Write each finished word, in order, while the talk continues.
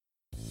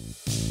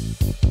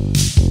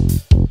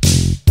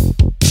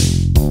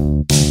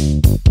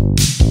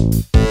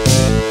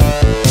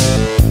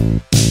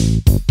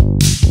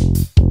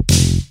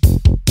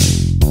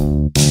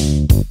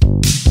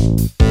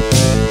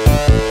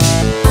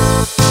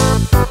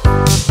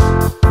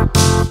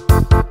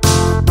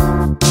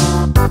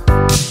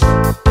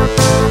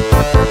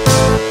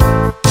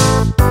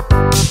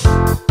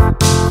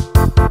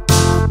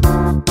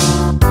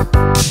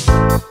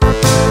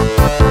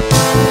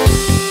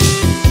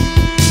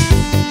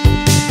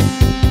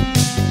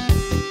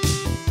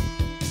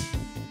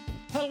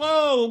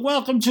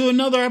Welcome to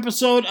another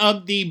episode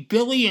of the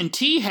Billy and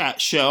T-Hat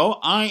Show.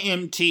 I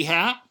am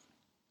T-Hat.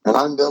 And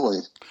I'm Billy.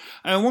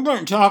 And we're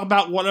going to talk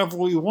about whatever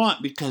we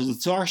want because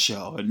it's our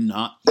show and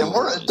not yours. And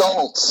we're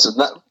adults.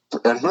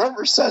 And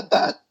whoever said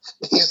that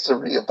needs to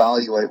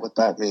reevaluate what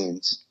that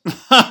means.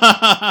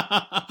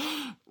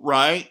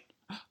 Right?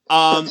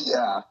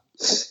 Yeah.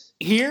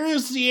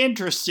 Here's the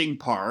interesting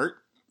part.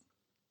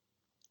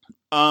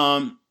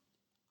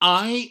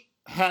 I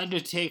had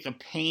to take a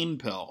pain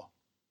pill.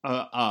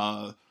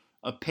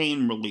 A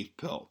pain relief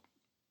pill.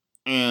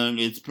 And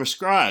it's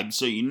prescribed,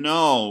 so you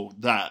know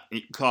that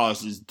it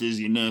causes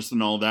dizziness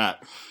and all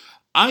that.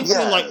 I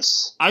feel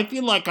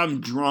like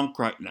I'm drunk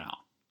right now.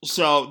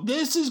 So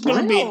this is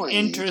going to be an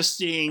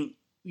interesting...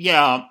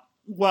 Yeah,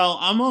 well,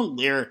 I'm on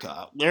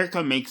Lyrica.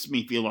 Lyrica makes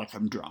me feel like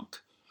I'm drunk.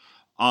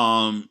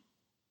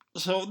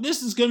 So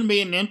this is going to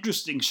be an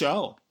interesting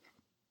show.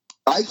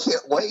 I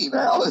can't wait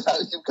now.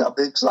 You've got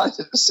me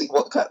excited to see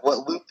what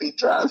Loopy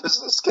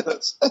Travis is going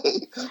to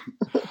say.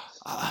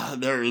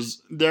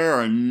 There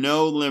are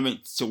no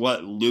limits to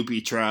what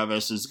Loopy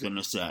Travis is going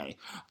to say.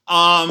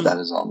 That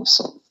is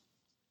awesome.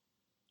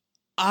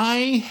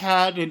 I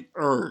had an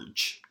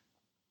urge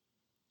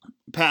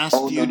past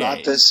few days.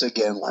 Not this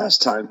again.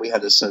 Last time we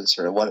had to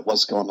censor it.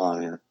 What's going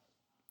on here?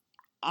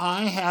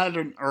 I had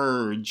an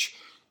urge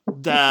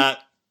that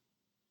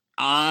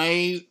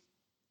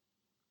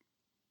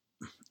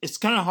it's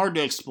kind of hard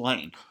to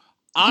explain.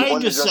 I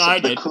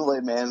decided the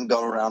Kool-Aid Man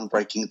go around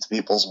breaking into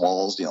people's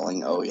walls,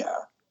 yelling, "Oh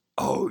yeah,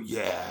 oh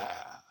yeah!"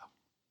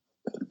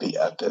 It'd be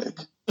epic.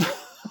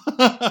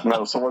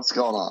 No, so what's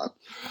going on?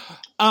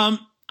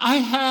 I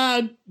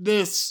had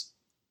this.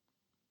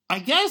 I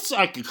guess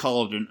I could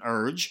call it an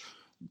urge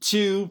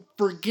to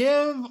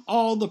forgive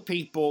all the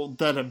people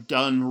that have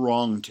done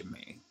wrong to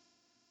me.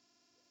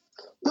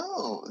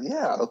 Oh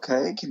yeah,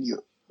 okay. Can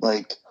you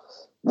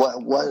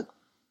what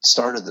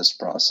started this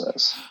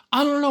process?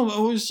 I don't know.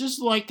 It was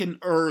just like an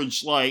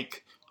urge.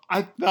 Like,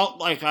 I felt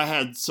like I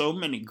had so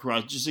many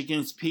grudges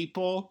against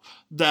people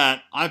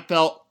that I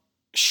felt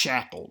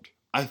shackled.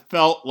 I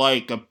felt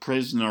like a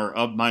prisoner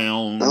of my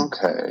own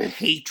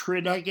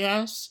hatred, I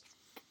guess.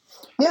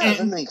 Yeah,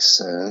 that makes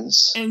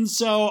sense. And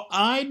so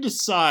I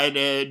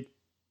decided,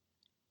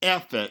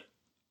 F it.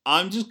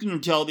 I'm just going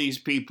to tell these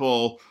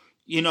people,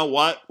 you know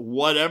what?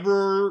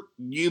 Whatever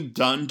you've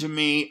done to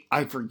me,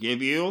 I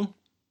forgive you.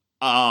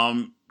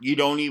 You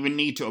don't even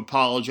need to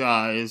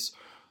apologize.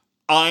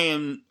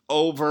 I'm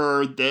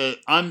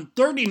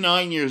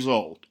 39 years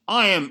old.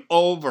 I am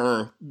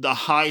over the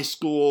high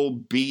school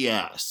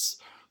BS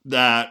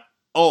that,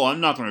 I'm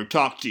not going to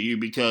talk to you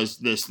because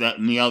this, that,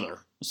 and the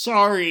other.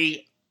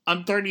 Sorry,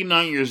 I'm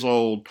 39 years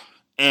old,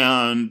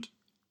 and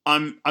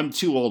I'm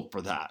too old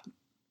for that.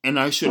 And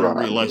I should have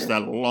realized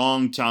that a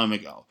long time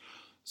ago.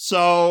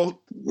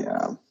 So,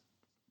 yeah.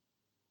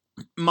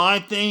 My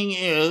thing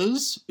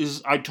is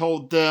I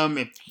told them,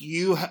 if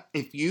you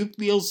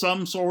feel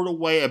some sort of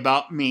way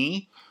about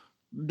me,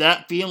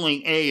 that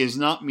feeling, A, is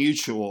not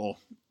mutual,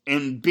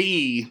 and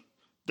B,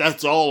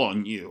 that's all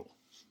on you.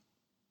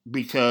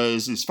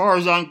 Because as far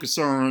as I'm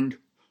concerned,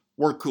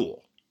 we're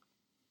cool.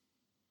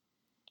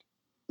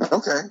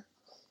 Okay.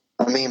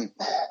 I mean,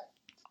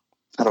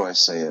 how do I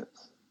say it?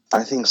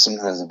 I think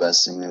sometimes the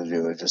best thing to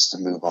do is just to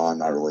move on,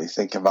 not really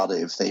think about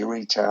it. If they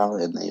reach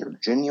out and they are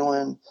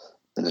genuine,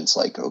 then it's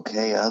like,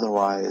 okay.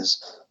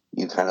 Otherwise,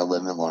 you kind of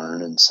live and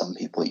learn. And some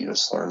people, you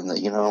just learn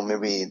that,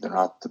 maybe they're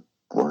not the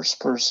worst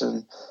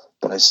person,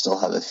 but I still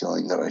have a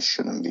feeling that I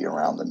shouldn't be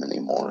around them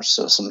anymore.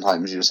 So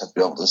sometimes you just have to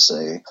be able to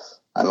say,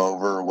 I'm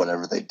over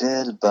whatever they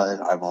did, but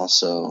I'm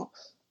also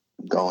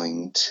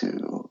going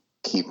to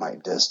keep my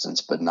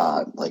distance, but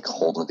not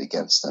hold it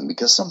against them.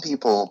 Because some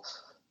people,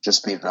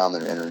 just being around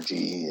their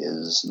energy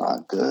is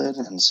not good.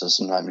 And so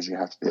sometimes you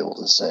have to be able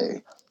to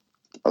say,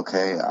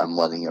 okay, I'm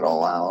letting it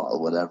all out,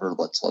 or whatever.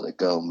 Let's let it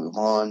go, move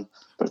on.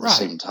 But at the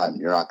same time,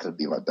 you're not going to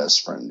be my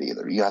best friend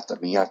either. You have to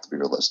be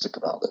realistic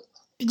about it.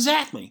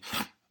 Exactly.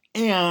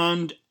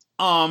 And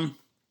I've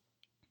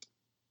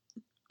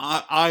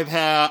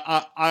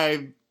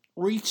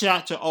reached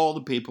out to all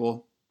the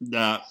people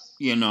that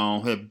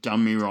have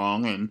done me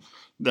wrong and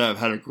that I've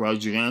had a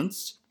grudge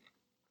against.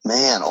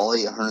 Man, all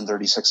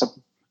 836 of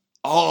them.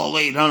 All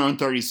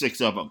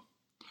 836 of them.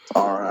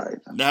 All right.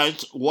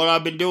 That's what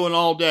I've been doing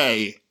all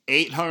day.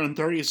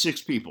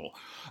 836 people.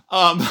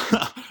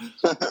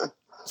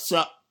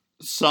 So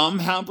some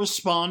have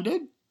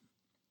responded,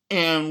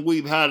 and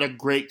we've had a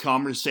great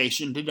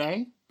conversation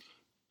today.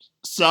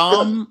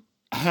 Some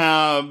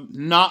have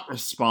not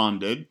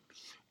responded,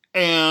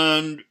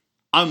 and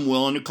I'm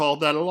willing to call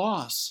that a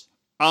loss.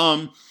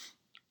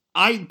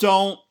 I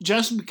don't,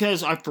 just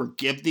because I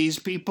forgive these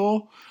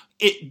people,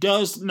 it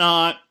doesn't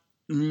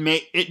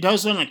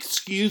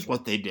excuse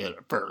what they did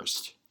at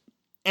first.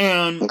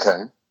 And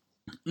Okay.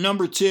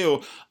 number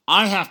two,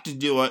 I have to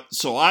do it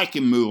so I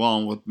can move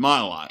on with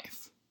my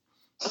life.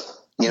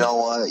 You know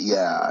what?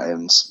 Yeah,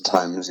 and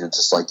sometimes you're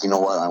just like, you know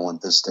what? I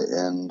want this to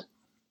end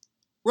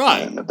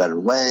in a better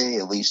way.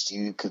 At least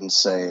you can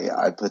say,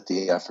 I put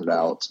the effort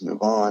out to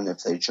move on.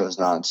 If they chose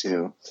not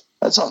to,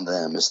 that's on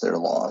them. It's their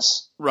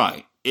loss.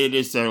 Right. It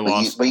is their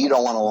loss. But you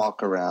don't want to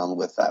walk around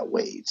with that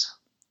weight.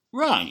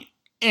 Right.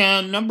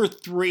 And number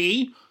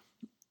three,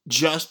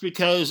 just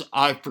because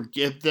I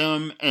forgive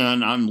them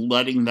and I'm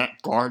letting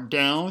that guard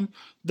down,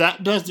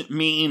 that doesn't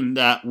mean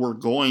that we're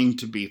going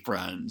to be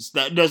friends.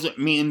 That doesn't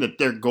mean that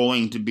they're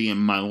going to be in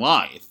my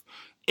life.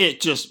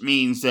 It just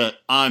means that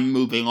I'm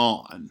moving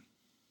on.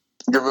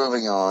 You're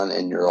moving on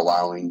and you're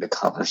allowing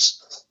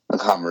a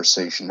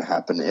conversation to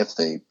happen if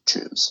they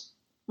choose.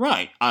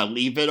 Right. I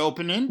leave it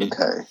open-ended.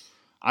 Okay.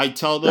 I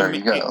tell them, there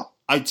you go.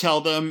 I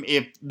tell them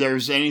if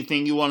there's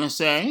anything you want to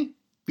say,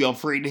 feel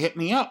free to hit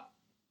me up.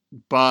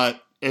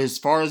 But as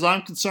far as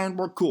I'm concerned,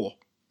 we're cool.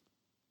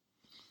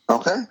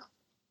 Okay.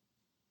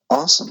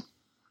 Awesome.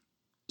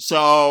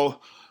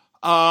 So,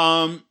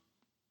 I've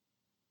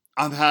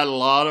had a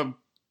lot of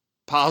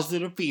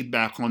positive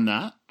feedback on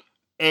that.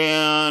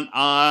 And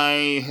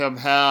I have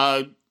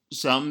had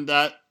some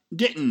that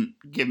didn't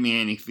give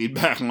me any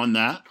feedback on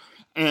that.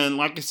 And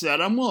like I said,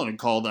 I'm willing to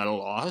call that a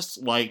loss.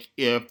 Like,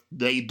 if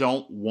they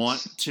don't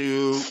want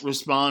to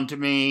respond to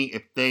me,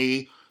 if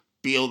they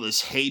feel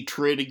this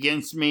hatred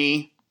against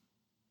me,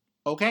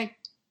 okay,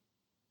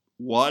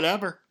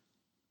 whatever.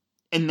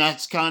 And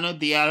that's kind of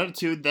the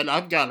attitude that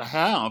I've got to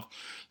have.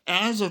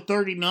 As a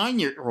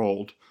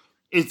 39-year-old,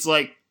 it's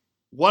like,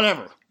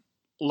 whatever.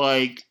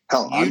 Like,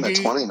 hell, I'm at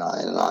 29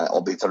 and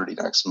I'll be 30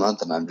 next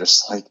month, and I'm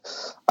just like,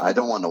 I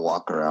don't want to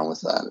walk around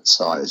with that.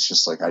 So it's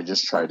just like, I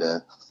just try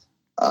to,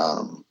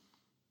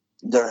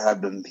 there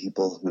have been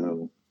people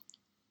who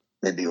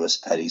maybe it was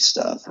petty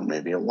stuff or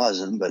maybe it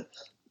wasn't, but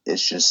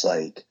it's just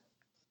like,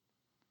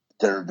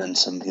 there have been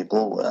some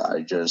people where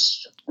I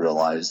just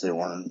realized they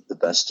weren't the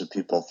best of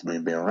people for me to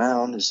be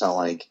around. It's not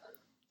like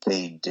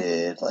they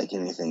did like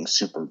anything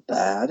super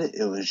bad.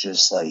 It was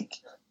just like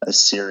a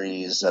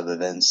series of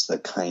events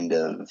that kind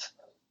of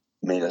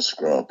made us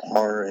grow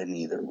apart, and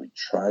either we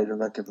try to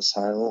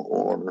reconcile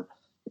or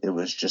it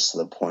was just to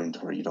the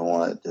point where, you know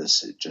what,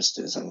 it just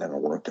isn't going to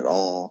work at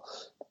all,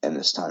 and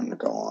it's time to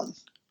go on.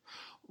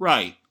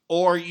 Right.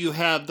 Or you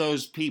have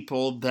those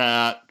people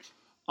that,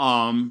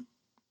 and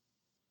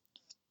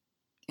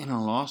I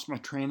lost my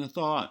train of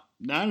thought.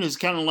 That is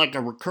kind of like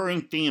a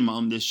recurring theme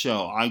on this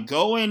show. I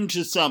go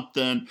into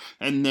something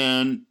and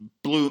then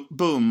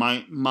boom,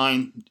 my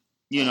mind,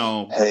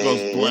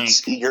 goes blank.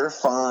 You're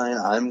fine.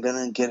 I'm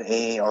going to get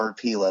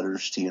AARP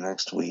letters to you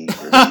next week.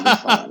 You're going to be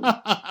fine.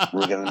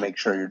 We're going to make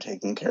sure you're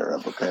taken care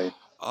of, okay?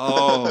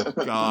 Oh,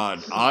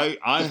 God.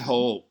 I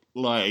hope,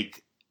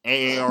 like,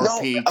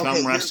 AARP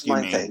come rescue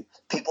me. Thing.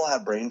 People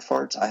have brain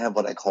farts. I have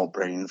what I call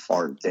brain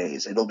fart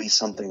days. It'll be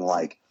something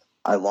like,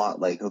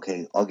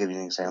 okay, I'll give you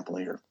an example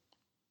here.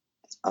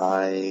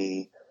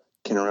 I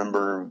can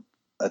remember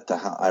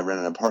I rent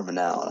an apartment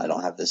now, and I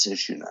don't have this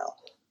issue now.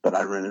 But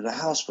I rented a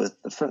house with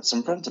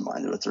some friends of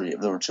mine. There were three.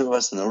 There were two of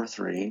us, and there were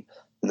three.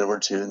 And there were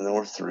two, and there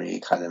were three,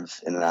 kind of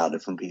in and out,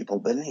 different people.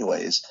 But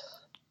anyways,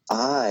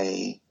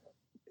 it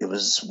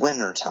was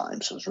winter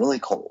time, so it was really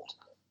cold.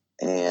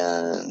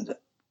 And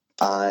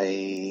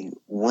I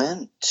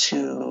went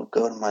to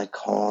go to my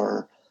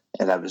car,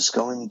 and I was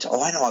going to,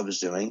 I know what I was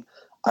doing.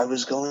 I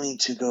was going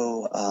to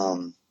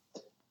go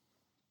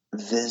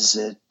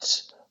visit,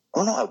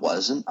 oh no, I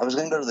wasn't. I was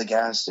going to go to the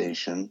gas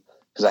station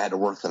because I had to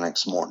work the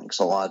next morning.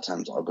 So a lot of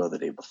times I'll go the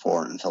day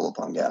before and fill up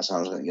on gas, and I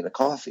was going to get a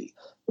coffee,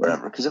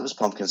 whatever, because it was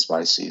pumpkin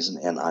spice season,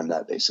 and I'm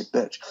that basic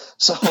bitch.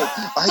 So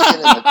I get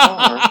in the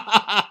car,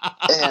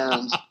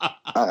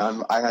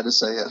 and I had to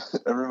say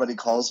it. Everybody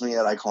calls me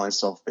it. I call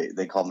myself,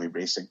 they call me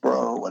basic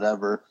bro,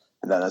 whatever,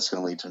 and that's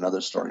going to lead to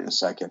another story in a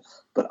second.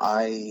 But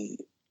I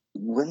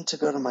went to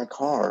go to my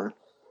car,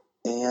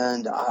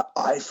 and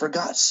I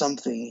forgot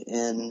something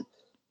in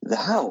the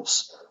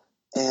house.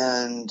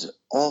 And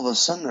all of a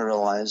sudden I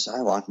realized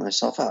I locked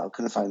myself out. I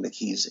couldn't find the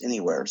keys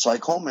anywhere. So I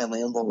called my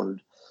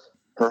landlord.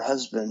 Her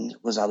husband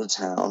was out of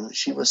town.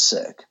 She was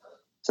sick.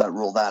 So I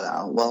ruled that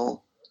out.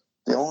 Well,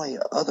 the only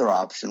other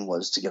option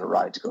was to get a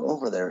ride to go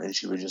over there, and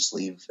she would just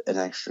leave an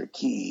extra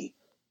key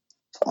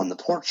on the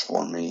porch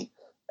for me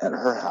at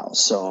her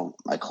house. So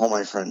I call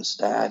my friend's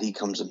dad. He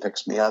comes and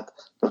picks me up.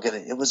 Look at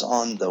it. It was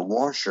on the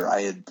washer.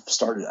 I had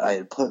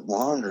put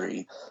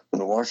laundry from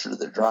the washer to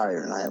the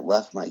dryer, and I had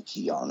left my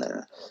key on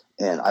there.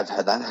 And I've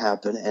had that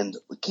happen. And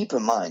keep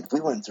in mind, we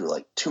went through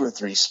like 2 or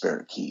 3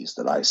 spare keys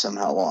that I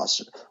somehow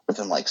lost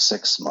within like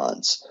 6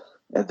 months.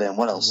 And then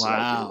what else did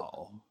I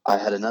do? I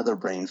had another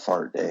brain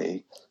fart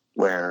day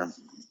or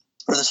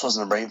this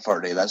wasn't a brain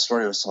fart day. That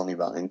story I was telling you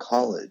about in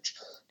college.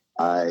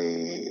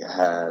 I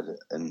had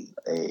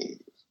a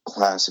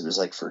class. It was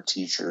like for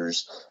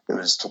teachers. It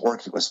was to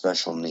working with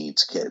special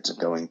needs kids and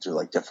going through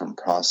like different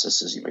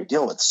processes you may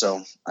deal with.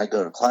 So I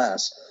go to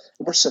class.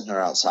 And we're sitting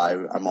there outside.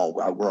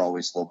 We're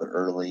always a little bit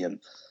early, and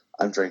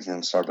I'm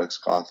drinking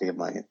Starbucks coffee. And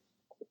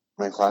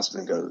my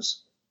classmate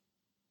goes,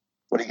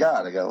 "What do you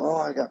got?" I go,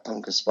 "Oh, I got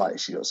pumpkin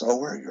spice." She goes, "Oh,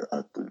 where are your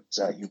boots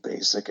at, you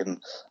basic?"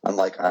 And I'm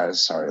like,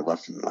 sorry, I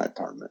left them in my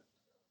apartment.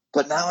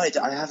 But now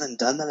I haven't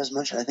done that as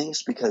much. I think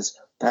it's because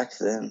back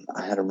then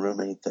I had a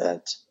roommate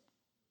that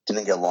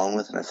didn't get along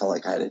with, and I felt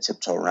like I had to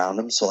tiptoe around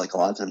him. So like a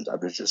lot of times I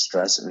was just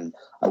stressed, and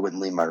I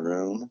wouldn't leave my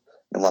room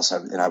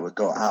and I would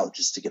go out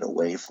just to get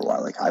away for a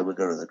while. Like I would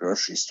go to the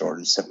grocery store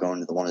instead of going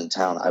to the one in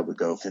town. I would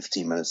go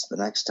 15 minutes to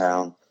the next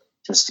town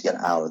just to get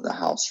out of the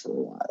house for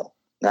a while.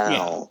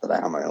 Now that I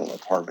have my own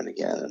apartment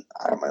again and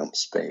I have my own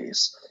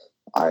space,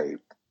 I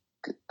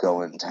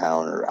go in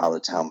town or out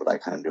of town, but I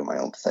kind of do my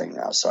own thing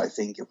now. So I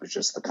think it was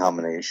just the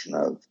combination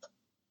of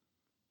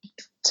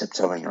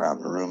tiptoeing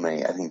around the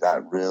roommate. I think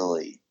that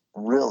really,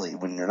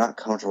 when you're not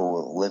comfortable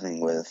with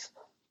living with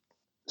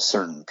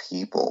certain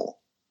people,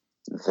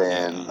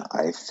 then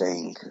I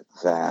think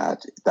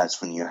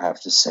that's when you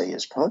have to say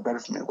it's probably better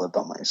for me to live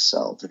by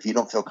myself. If you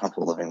don't feel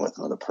comfortable living with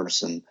another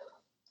person,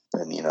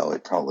 then,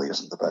 it probably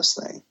isn't the best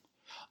thing.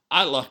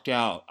 I lucked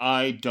out.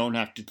 I don't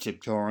have to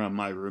tiptoe around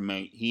my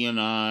roommate. He and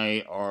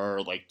I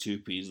are like two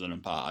peas in a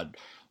pod.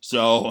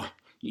 So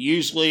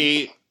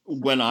usually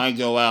when I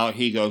go out,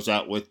 he goes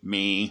out with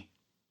me.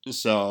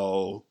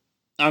 So,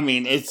 I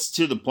mean, it's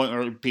to the point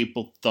where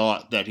people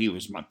thought that he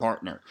was my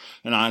partner.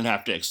 And I'd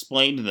have to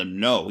explain to them,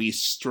 no, he's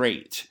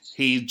straight.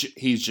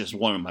 He's just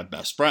one of my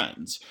best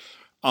friends.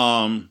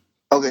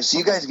 Okay, so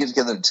you guys get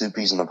together two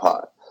peas in a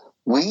pod.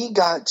 We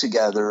got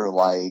together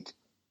like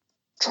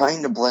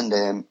trying to blend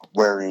in,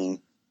 wearing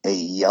a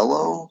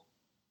yellow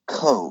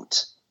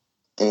coat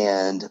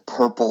and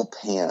purple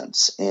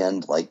pants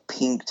and like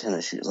pink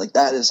tennis shoes. Like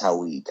that is how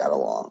we got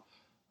along.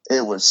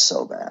 It was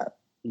so bad.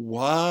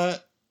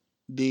 What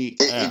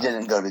it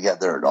didn't go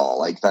together at all.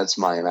 Like that's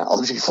my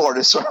analogy for it.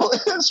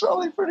 It's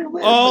really pretty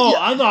weird. Oh, yeah.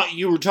 I thought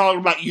you were talking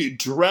about you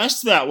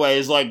dressed that way.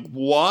 It's like,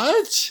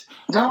 what?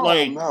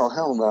 No,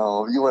 hell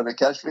no. You want to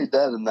catch me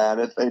dead in that?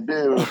 If they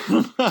do,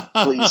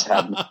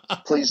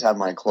 please have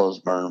my clothes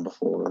burned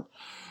before.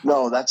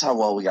 No, that's how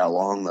well we got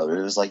along though.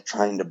 It was like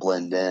trying to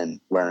blend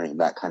in wearing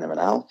that kind of an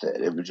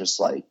outfit. It was just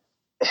like,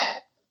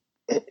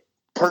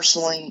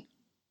 personally,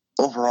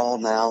 overall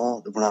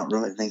now that we're not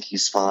roommates, I think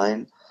he's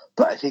fine.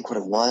 But I think what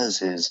it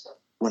was is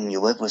when you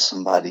live with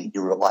somebody,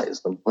 you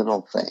realize the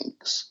little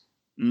things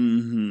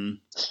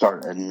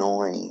start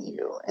annoying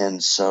you,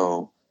 and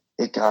so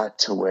it got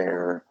to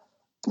where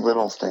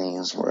little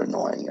things were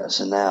annoying us.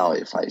 And now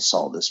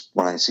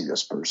when I see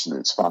this person,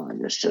 it's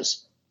fine. It's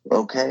just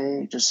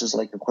okay, just as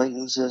like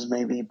acquaintances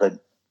maybe, but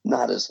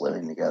not as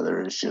living together.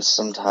 It's just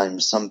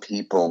sometimes some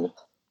people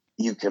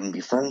you can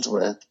be friends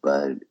with,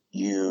 but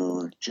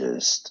you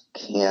just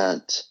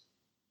can't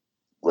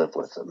live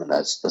with them. And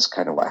that's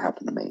kind of what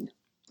happened to me.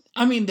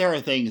 I mean, there are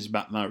things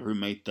about my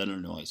roommate that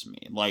annoys me.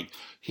 Like,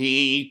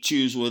 he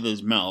chews with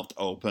his mouth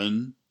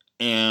open,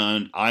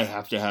 and I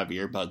have to have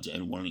earbuds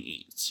in when he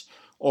eats.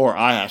 Or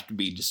I have to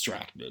be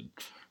distracted.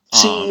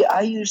 See,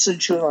 I used to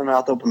chew with my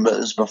mouth open, but it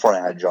was before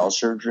I had jaw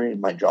surgery.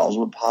 My jaws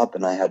would pop,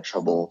 and I had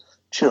trouble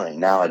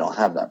chewing. Now I don't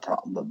have that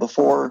problem. But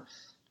before,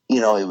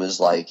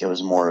 it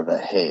was more of a,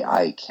 hey,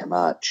 I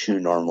cannot chew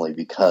normally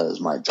because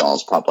my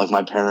jaws pop. Like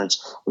my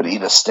parents would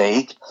eat a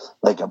steak,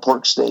 like a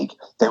pork steak.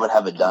 They would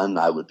have it done, and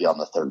I would be on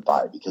the third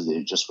bite because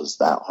it just was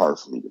that hard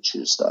for me to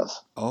chew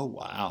stuff. Oh,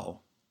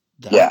 wow.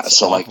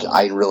 That's awful.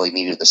 I really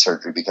needed the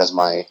surgery because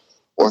my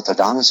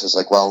orthodontist was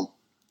like, well,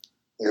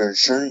 your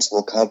insurance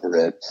will cover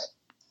it,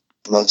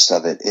 most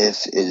of it,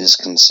 if it is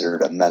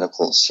considered a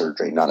medical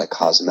surgery, not a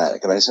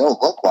cosmetic. And I said,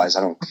 look-wise,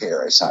 I don't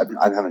care. I said,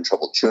 I'm having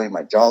trouble chewing.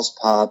 My jaws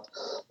pop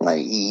when I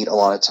eat a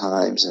lot of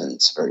times, and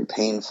it's very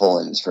painful,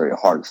 and it's very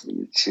hard for me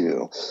to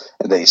chew.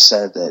 And they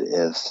said that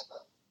if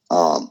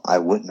I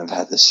wouldn't have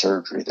had the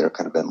surgery, there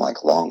could have been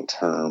like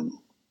long-term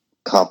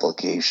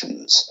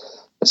complications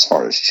as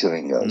far as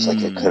chewing goes.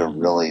 Like it could have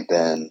really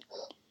been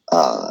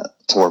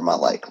to where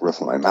my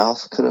roof of my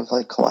mouth could have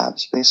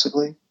collapsed,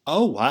 basically.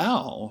 Oh,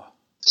 wow.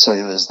 So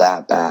it was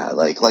that bad.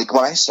 Like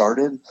when I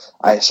started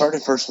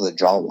first with a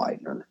jaw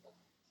widener,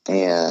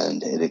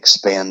 and it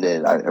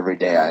expanded. Every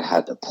day I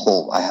had to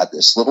pull. I had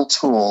this little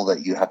tool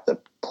that you have to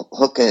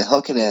hook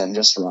it in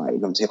just right.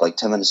 It would take like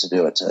 10 minutes to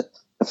do it to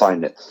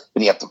find it.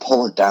 Then you have to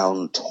pull it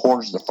down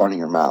towards the front of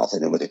your mouth,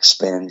 and it would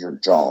expand your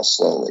jaw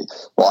slowly.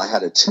 Well, I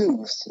had a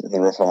tooth in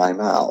the roof of my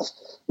mouth.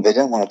 They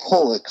didn't want to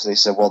pull it because they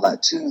said, well,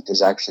 that tooth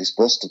is actually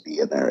supposed to be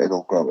in there.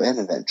 It'll grow in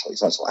eventually.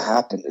 So that's what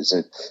happened, is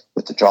it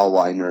with the jaw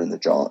widener and the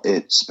jaw,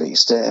 it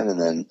spaced in,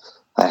 and then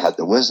I had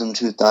the wisdom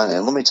tooth done.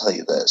 And let me tell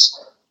you this,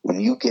 when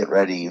you get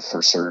ready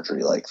for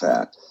surgery like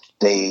that,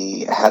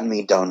 they had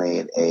me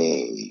donate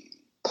a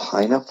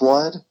pint of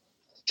blood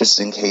just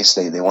in case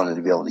they wanted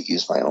to be able to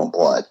use my own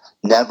blood.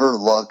 Never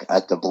look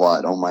at the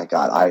blood. Oh my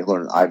God. I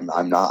learned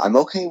I'm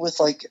okay with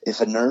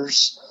if a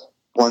nurse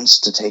wants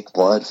to take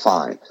blood,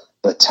 fine.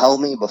 But tell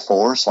me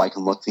before so I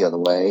can look the other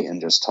way and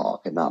just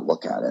talk and not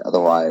look at it.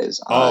 Otherwise,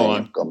 I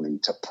am going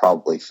to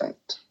probably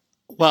faint.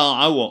 Well,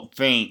 I won't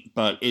faint,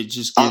 but it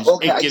just gives.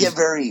 I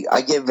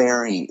get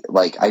very,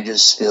 like, I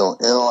just feel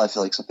ill. I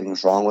feel like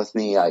something's wrong with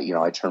me.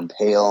 I turn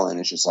pale, and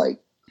it's just like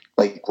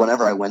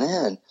whenever I went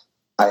in,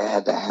 I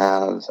had to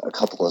have a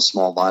couple of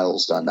small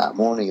vials done that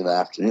morning and the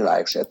afternoon. I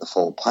actually had the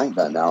full pint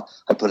done now.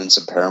 I put in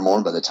some Paramore,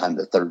 and by the time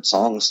the third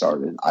song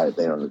started,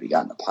 they had already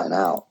gotten a pint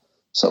out.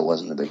 So it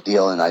wasn't a big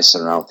deal. And I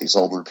sat around with these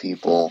older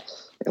people,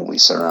 and we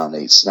sat around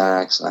and ate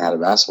snacks. And I had a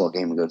basketball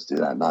game to go to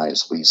that night.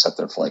 So we sat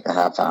there for like a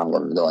half hour.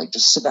 They're like,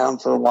 just sit down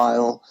for a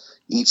while,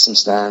 eat some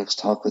snacks,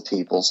 talk with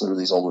people. So there were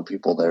these older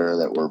people there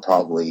that were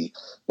probably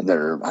in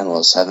their,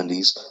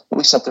 70s. And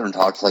we sat there and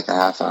talked for like a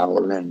half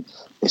hour. And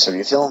they said, "Are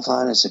you feeling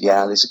fine?" I said,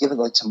 "Yeah." They said, "Give it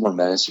like 10 more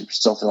minutes. If you're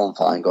still feeling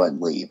fine, go ahead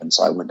and leave." And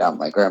so I went down.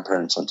 My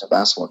grandparents went to a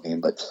basketball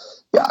game. But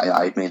yeah,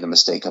 I made the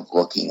mistake of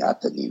looking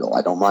at the needle.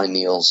 I don't mind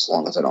needles as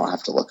long as I don't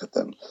have to look at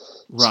them.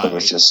 Right. So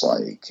it's just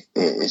like,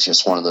 it's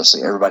just one of those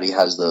things. Everybody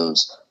has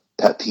those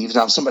pet peeves.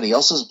 Now, if somebody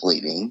else is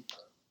bleeding,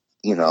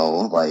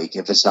 like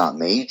if it's not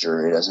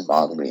major, it doesn't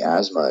bother me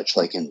as much,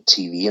 like in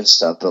TV and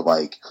stuff. But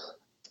like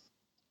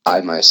I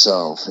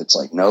myself, it's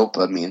like, nope.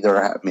 I mean,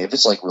 if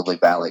it's like really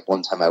bad, like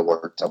one time I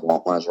worked when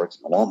I was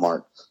working at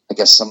Walmart, I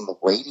guess some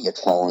lady had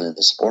fallen in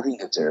the sporting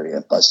goods area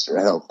and busted her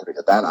head open.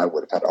 That I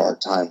would have had a hard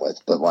time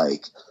with. But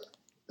like,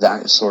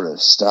 that sort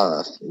of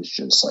stuff is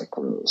just like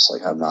gross.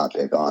 Like I'm not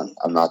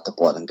the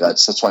blood and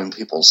guts. That's why when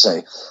people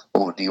say,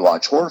 "Oh, do you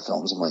watch horror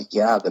films?" I'm like,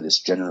 yeah, but it's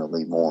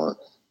generally more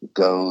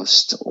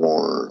ghost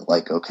or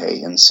like, okay,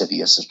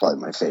 Insidious is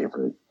probably my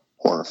favorite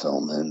horror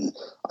film, and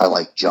I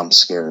like jump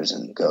scares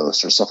and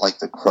ghosts or stuff like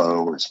The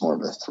Crow, where it's more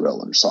of a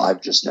thriller. So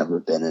I've just never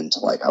been into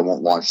like, I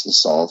won't watch the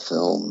Saw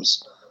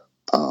films,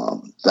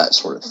 that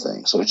sort of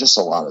thing. So it's just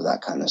a lot of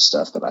that kind of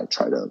stuff that I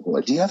try to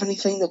avoid. Do you have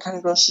anything that kind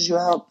of grosses you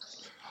out?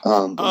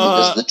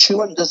 Does the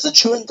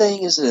chewing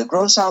thing, is it a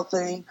gross out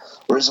thing,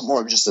 or is it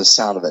more just the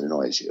sound of it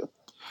annoys you?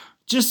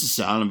 Just the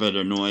sound of it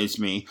annoys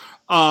me.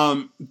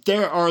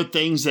 There are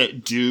things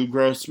that do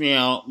gross me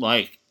out,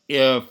 like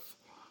if,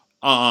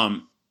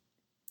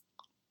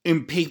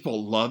 and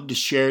people love to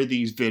share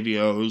these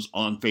videos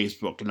on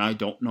Facebook, and I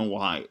don't know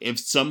why. If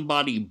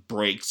somebody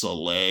breaks a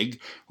leg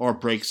or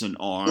breaks an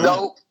arm.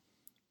 Nope.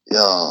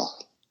 Yeah.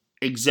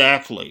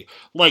 Exactly.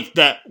 Like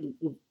that,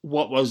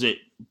 what was it?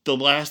 The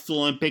last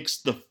Olympics,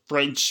 the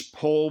French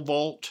pole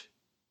vault,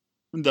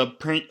 the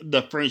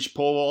French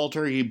pole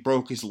vaulter, he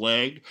broke his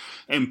leg,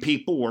 and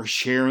people were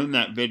sharing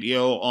that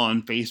video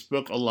on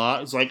Facebook a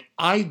lot. It's like,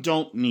 I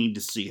don't need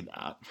to see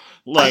that.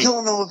 Like, I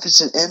don't know if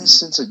it's an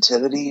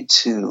insensitivity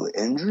to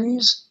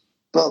injuries,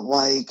 but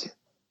like,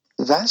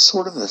 that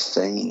sort of a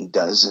thing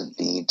doesn't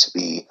need to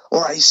be.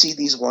 Or I see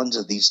these ones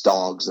of these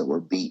dogs that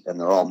were beat and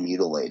they're all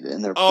mutilated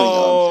and they're putting it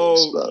on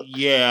Facebook.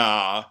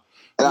 Yeah.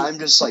 And I'm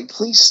just like,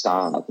 please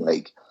stop.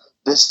 Like,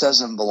 this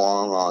doesn't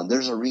belong on.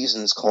 There's a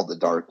reason it's called the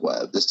dark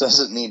web. This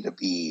doesn't need to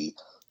be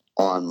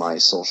on my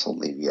social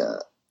media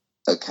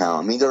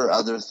account. I mean, there are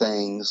other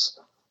things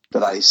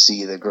that I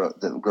see that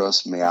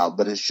gross me out,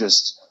 but it's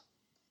just,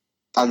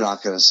 I'm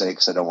not going to say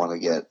because I don't want to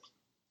get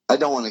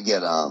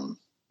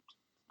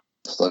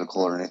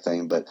political or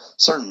anything, but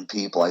certain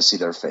people, I see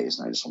their face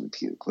and I just want to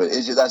puke. But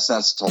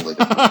that's totally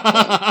different thing.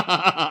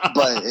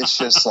 But it's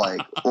just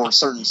like, or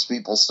certain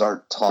people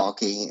start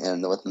talking,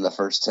 and within the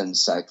first 10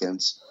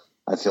 seconds,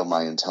 I feel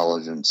my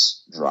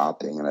intelligence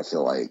dropping, and I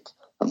feel like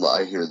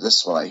I hear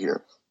this. What I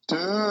hear,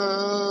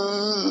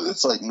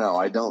 it's like, no,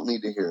 I don't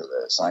need to hear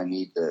this. I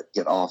need to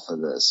get off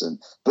of this.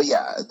 But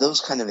yeah,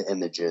 those kind of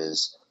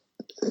images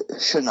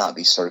should not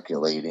be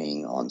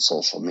circulating on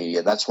social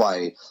media. That's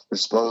why they're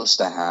supposed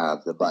to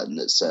have the button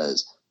that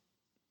says,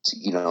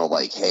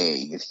 like,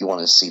 hey, if you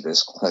want to see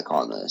this, click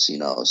on this,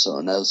 So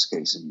in those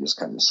cases, you just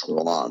kind of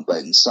scroll on. But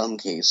in some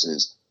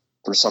cases,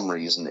 for some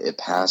reason, it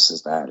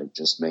passes that. It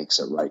just makes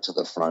it right to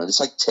the front.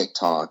 It's like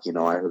TikTok.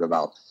 I heard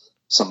about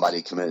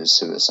somebody committed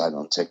suicide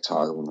on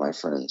TikTok. One of my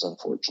friends,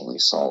 unfortunately,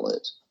 saw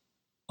it.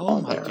 Oh,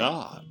 my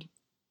God.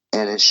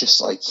 And it's just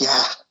like,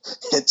 yeah,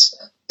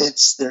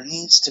 there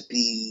needs to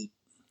be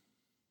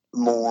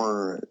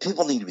more.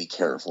 People need to be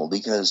careful,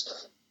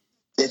 because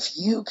if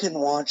you can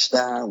watch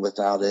that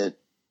without it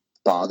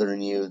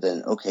bothering you,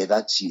 then okay,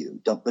 that's you.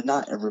 But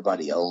not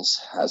everybody else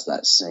has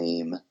that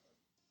same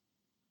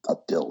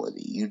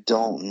ability. You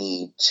don't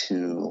need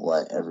to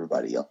let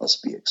everybody else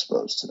be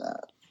exposed to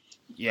that.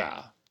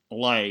 Yeah,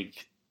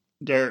 like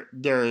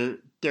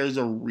there's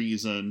a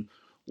reason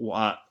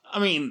why. I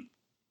mean,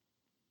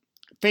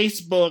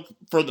 Facebook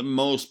for the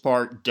most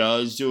part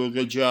does do a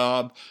good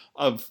job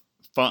of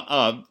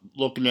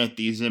looking at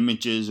these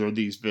images or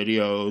these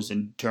videos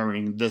and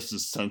determining this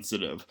is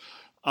sensitive.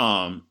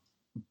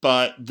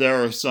 But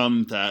there are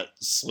some that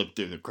slip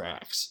through the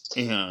cracks.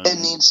 And it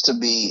needs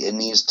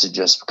to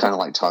just kind of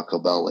like Taco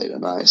Bell late at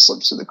night,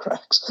 slips through the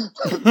cracks.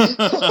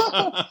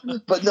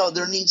 But no,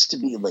 there needs to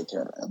be like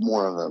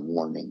more of a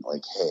warning,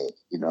 like, hey,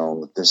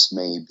 this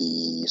may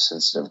be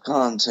sensitive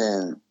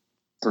content.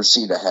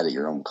 Proceed ahead at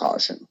your own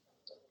caution.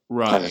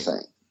 kind of Right.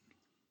 thing.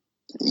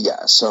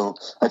 Yeah, so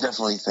I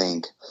definitely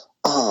think,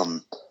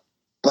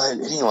 but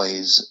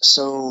anyways,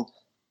 so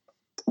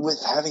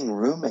with having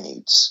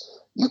roommates,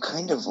 you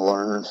kind of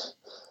learn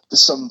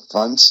some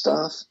fun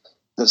stuff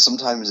that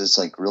sometimes it's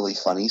like really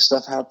funny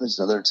stuff happens,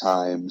 and other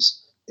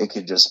times it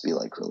could just be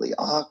like really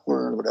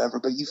awkward or whatever,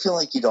 but you feel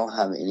like you don't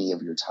have any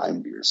of your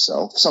time to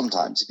yourself.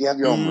 Sometimes if you have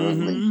your own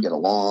room and you Mm-hmm. get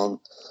along,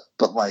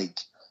 but like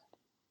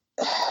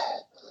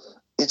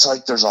it's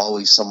like there's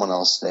always someone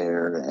else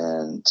there,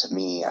 and to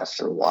me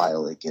after a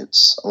while it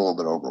gets a little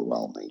bit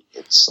overwhelming.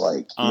 It's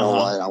like, you know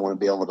Uh-huh. what, I want to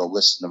be able to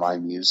listen to my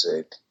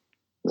music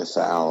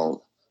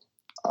without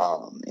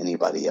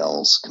anybody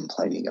else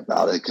complaining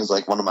about it. Because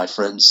like one of my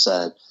friends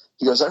said,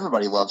 he goes,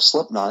 everybody loves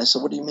Slipknot. I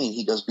said, what do you mean?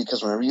 He goes,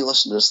 because whenever you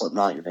listen to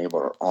Slipknot, your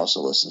neighbor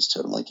also listens to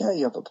it. I'm like, yeah,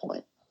 you have a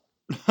point.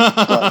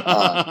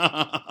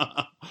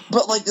 But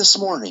but like this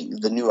morning,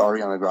 the new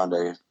Ariana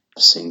Grande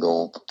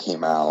single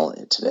came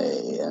out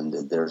today,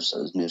 and there's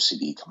a new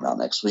CD coming out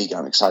next week.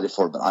 I'm excited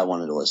for it, but I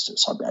wanted to listen to it,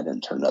 so I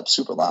didn't turn it up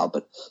super loud.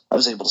 But I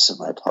was able to sit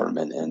in my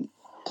apartment and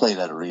play it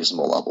at a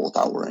reasonable level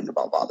without worrying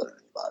about bothering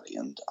anybody.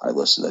 And I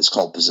listened. It's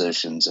called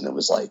Positions, and it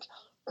was like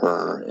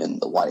her in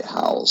the White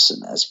House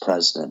and as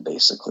president.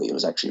 Basically, it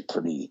was actually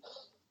pretty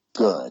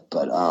good.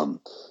 But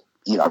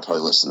I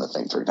probably listen to the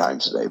thing 3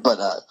 times a day. But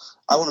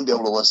I want to be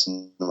able to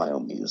listen to my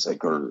own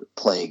music or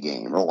play a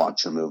game or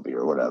watch a movie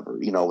or whatever,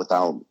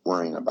 without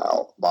worrying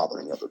about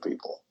bothering other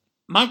people.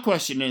 My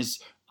question is,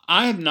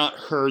 I have not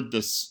heard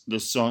this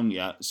song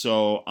yet,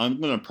 so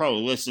I'm gonna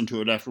probably listen to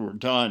it after we're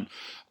done.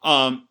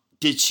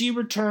 Did she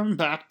return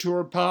back to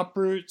her pop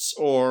roots,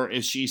 or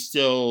is she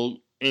still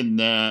in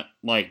that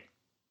like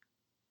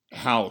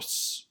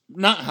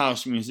not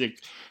house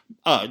music,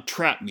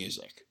 trap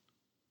music?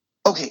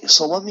 Okay,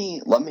 so let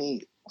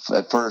me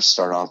at first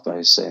start off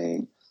by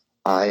saying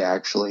I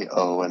actually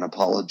owe an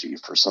apology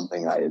for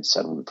something I had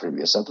said on the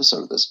previous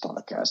episode of this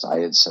podcast. I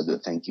had said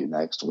that Thank You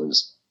Next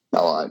was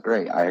not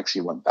great. I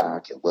actually went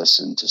back and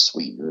listened to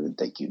Sweetener and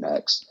Thank You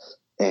Next,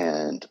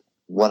 and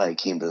what I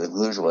came to the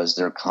conclusion was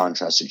they're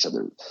contrast to each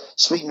other.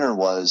 Sweetener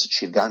was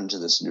she had gotten into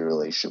this new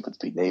relationship with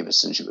Pete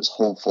Davidson. She was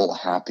hopeful,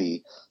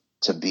 happy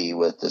to be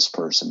with this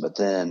person, but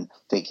then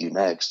Thank You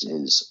Next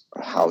is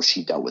how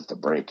she dealt with the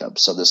breakup.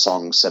 So the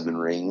song Seven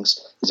Rings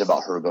is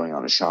about her going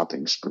on a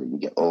shopping spree to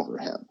get over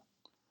him.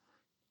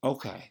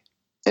 Okay.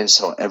 And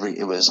so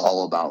it was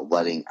all about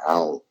letting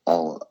out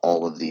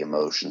all of the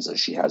emotions that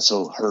she had.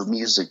 So her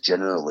music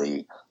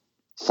generally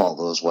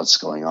follows what's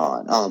going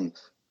on.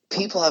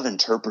 People have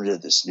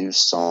interpreted this new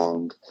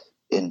song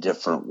in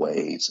different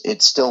ways.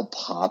 It's still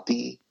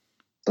poppy,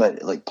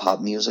 but like pop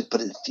music,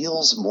 but it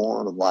feels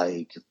more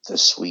like the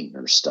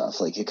Sweetener stuff.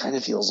 Like it kind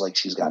of feels like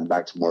she's gotten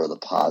back to more of the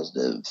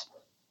positive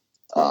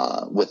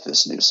with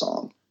this new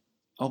song.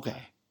 Okay.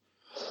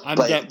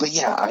 But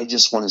yeah, I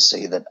just want to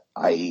say that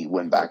I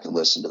went back and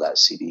listened to that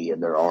CD,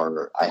 and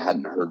I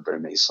hadn't heard very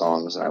many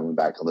songs, and I went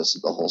back and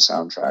listened to the whole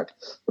soundtrack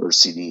or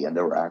CD, and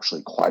there were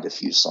actually quite a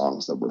few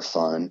songs that were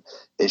fun.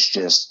 It's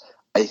just,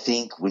 I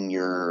think when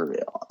you're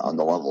on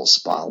the level of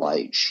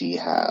Spotlight, she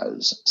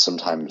has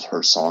sometimes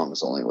her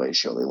songs the only way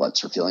she really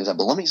lets her feelings out.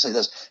 But let me say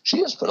this: she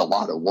has put a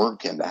lot of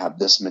work in to have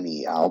this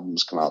many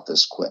albums come out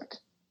this quick.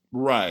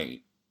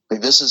 Right.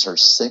 Like this is her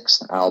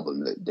 6th album.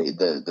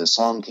 The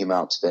song came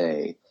out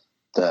today.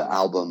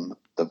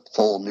 The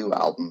full new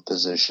album,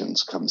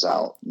 Positions, comes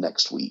out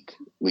next week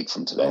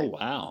from Oh today.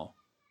 wow.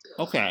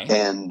 Okay.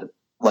 And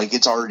like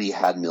it's already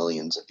had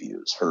millions of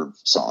views. Her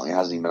song, it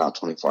hasn't even been out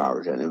 24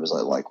 hours yet. And it was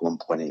like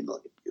 1.8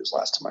 million views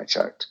last time I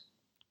checked.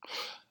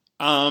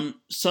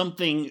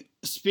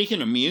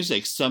 Speaking of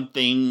music,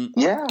 something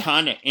Yeah.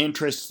 kind of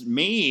interests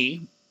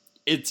me.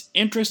 It's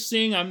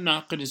interesting. I'm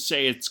not going to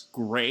say it's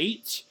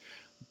great,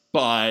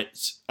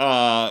 but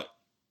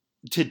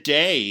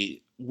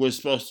today was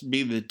supposed to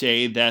be the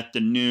day that the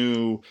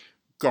new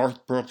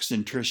Garth Brooks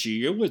and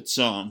Trisha Yearwood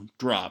song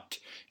dropped.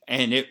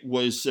 And it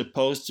was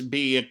supposed to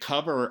be a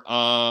cover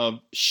of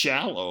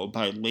Shallow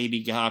by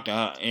Lady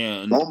Gaga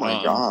Oh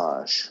my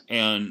gosh.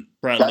 and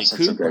Bradley That's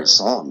such a great Cooper.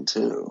 song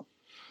too.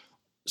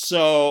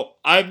 So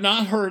I've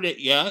not heard it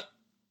yet.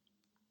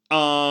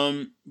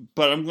 But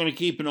I'm going to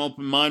keep an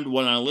open mind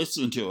when I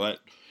listen to it.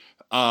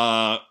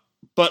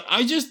 But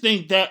I just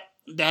think that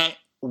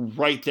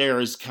right there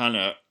is kind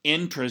of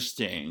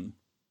interesting.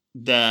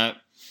 I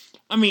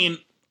mean,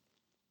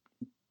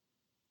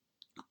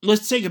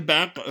 let's take it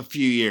back a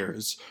few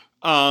years.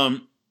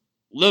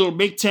 Little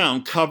Big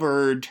Town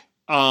covered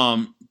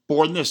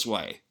 "Born This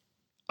Way"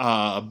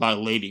 by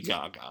Lady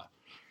Gaga.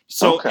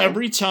 So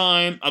every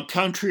time a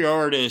country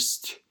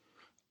artist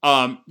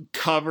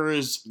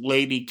covers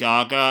Lady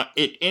Gaga,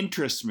 it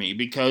interests me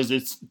because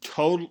it's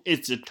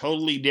a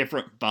totally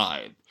different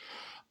vibe.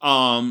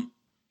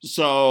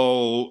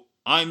 So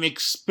I'm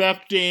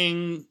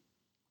expecting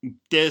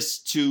this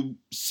to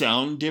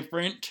sound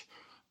different.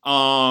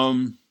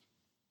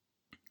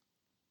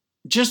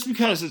 Just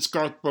because it's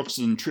Garth Brooks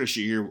and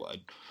Trisha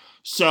Yearwood.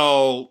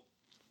 So,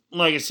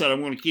 like I said,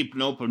 I'm going to keep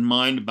an open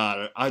mind about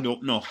it. I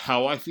don't know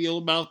how I feel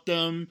about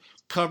them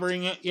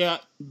covering it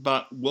yet,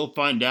 but we'll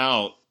find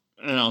out,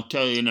 and I'll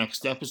tell you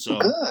next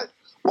episode. Good.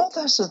 Well,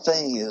 that's the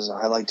thing is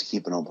I like to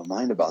keep an open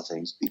mind about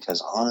things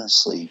because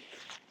honestly,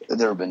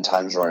 there have been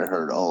times where I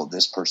heard, oh,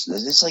 this person.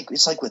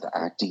 It's like with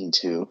acting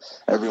too.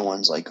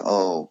 Everyone's like,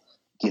 oh,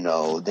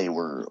 they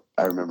were.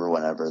 I remember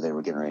whenever they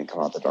were getting ready to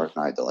come out The Dark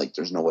Knight, that like,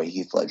 there's no way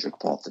Heath Ledger could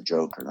pull off the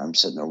Joker, and I'm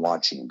sitting there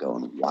watching and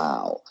going,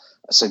 wow.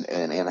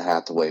 And Anne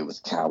Hathaway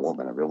with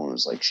Catwoman, everyone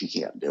was like, she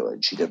can't do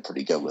it. She did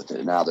pretty good with it.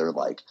 And now they're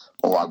like,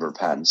 oh, Robert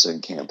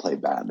Pattinson can't play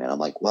Batman. I'm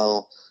like,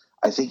 well,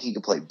 I think he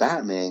could play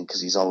Batman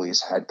because he's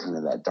always had kind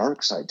of that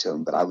dark side to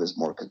him. But I was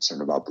more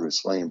concerned about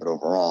Bruce Wayne. But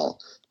overall,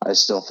 I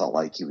still felt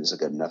like he was a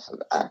good enough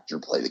actor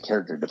to play the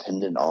character,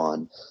 dependent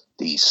on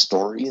the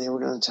story they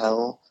were going to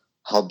tell,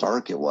 how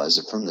dark it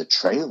was. From the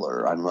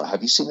trailer, I don't know.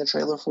 Have you seen the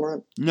trailer for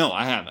it? No,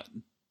 I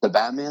haven't. The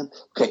Batman?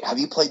 Okay, have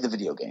you played the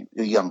video game?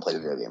 You haven't played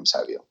the video games,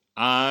 have you?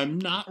 I'm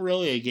not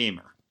really a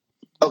gamer.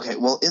 Okay,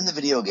 well, in the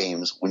video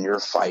games, when you're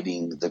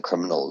fighting the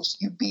criminals,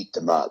 you beat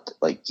them up.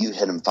 Like, you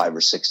hit them 5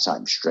 or 6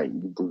 times straight.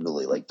 You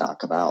brutally,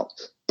 knock them out.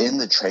 In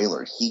the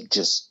trailer, he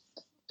just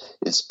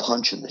is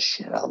punching the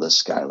shit out of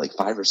this guy,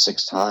 5 or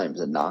 6 times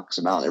and knocks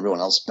him out.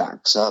 Everyone else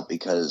backs up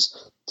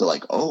because they're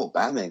like, oh,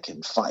 Batman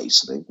can fight,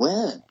 so they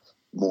win.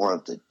 More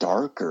of the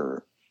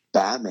darker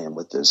Batman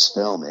with this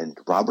film, and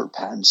Robert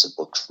Pattinson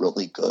looks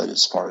really good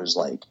as far as,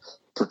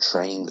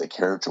 portraying the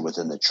character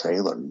within the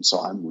trailer, and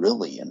so I'm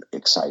really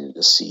excited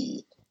to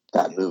see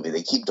that movie.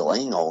 They keep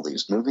delaying all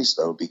these movies,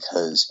 though,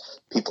 because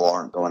people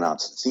aren't going out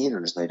to the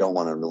theaters, and they don't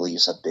want to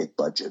release a big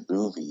budget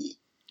movie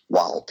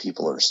while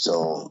people are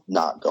still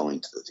not going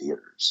to the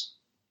theaters.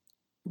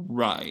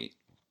 Right.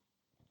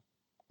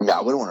 Yeah,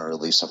 I wouldn't want to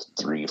release a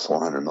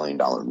 $300-400 million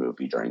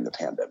movie during the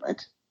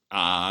pandemic.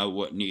 I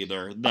wouldn't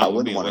either. I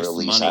wouldn't want to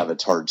release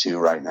Avatar 2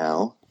 right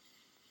now.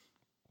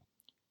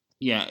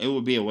 Yeah, it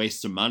would be a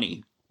waste of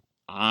money.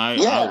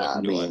 I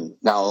mean,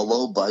 now a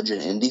low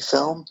budget indie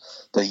film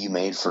that you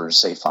made for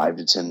say $5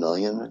 to $10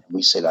 million,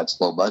 we say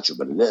that's low budget,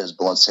 but it is.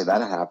 But let's say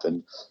that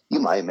happened, you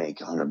might make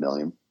 $100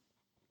 million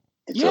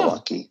if you're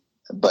lucky.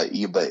 But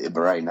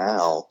right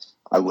now,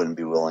 I wouldn't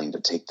be willing to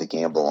take the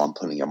gamble on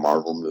putting a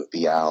Marvel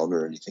movie out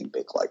or anything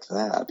big like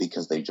that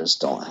because they just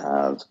don't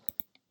have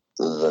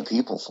the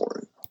people for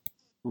it.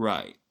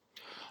 Right.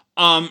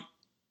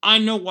 I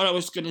know what I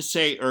was going to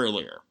say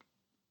earlier.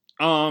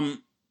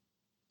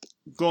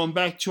 Going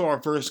back to our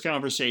first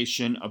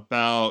conversation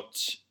about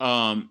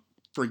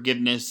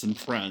forgiveness and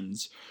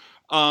friends,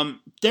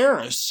 there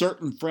are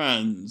certain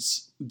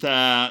friends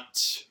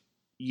that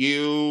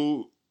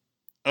you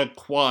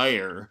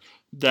acquire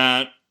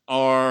that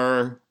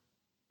are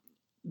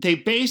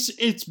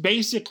it's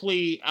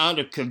basically out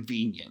of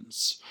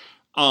convenience.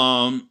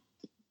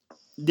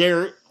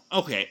 They're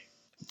okay.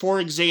 For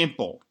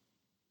example,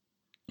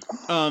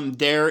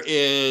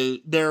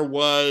 there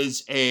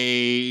was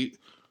a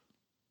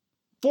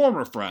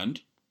former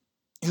friend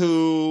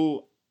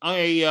who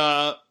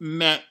I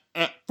met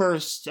at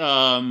first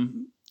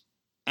in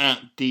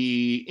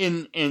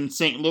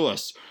St.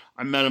 Louis.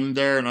 I met him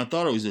there, and I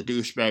thought he was a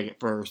douchebag at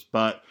first.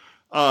 But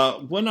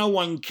when I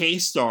won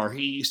K-Star,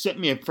 he sent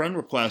me a friend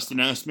request and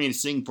asked me to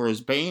sing for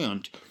his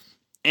band,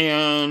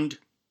 and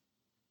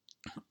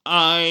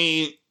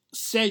I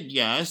said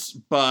yes,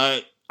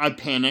 but I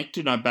panicked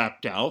and I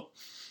backed out.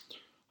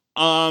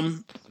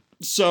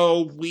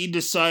 So we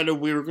decided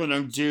we were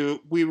going to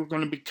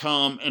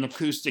become an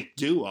acoustic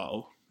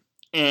duo,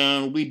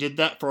 and we did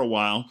that for a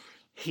while.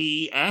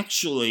 He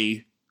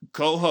actually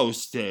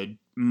co-hosted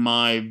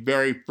my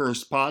very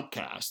first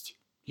podcast.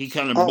 He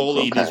kind of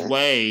bullied his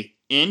way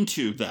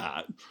into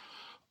that.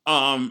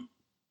 But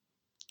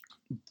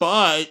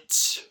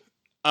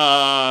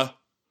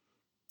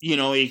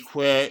he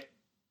quit,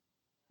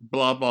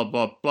 blah, blah,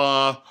 blah,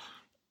 blah.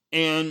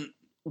 And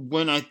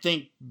when I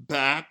think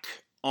back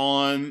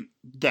on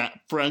that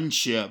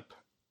friendship,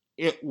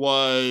 it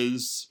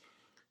was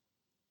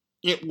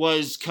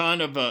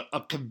kind of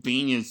a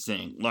convenience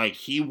thing. Like,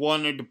 he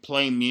wanted to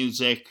play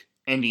music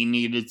and he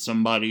needed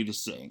somebody to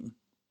sing,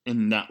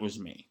 and that was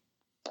me.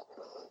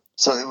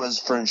 So it was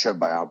friendship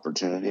by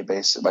opportunity,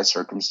 by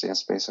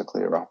circumstance,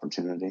 basically, or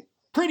opportunity?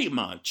 Pretty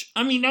much.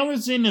 I mean, I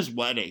was in his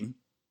wedding.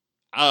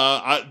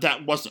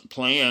 That wasn't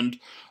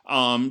planned.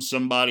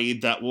 Somebody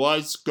that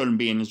was going to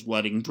be in his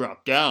wedding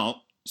dropped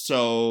out,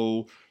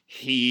 so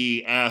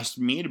he asked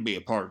me to be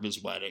a part of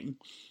his wedding.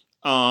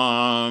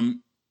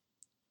 And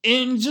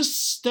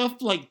just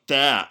stuff like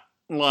that.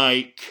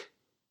 Like,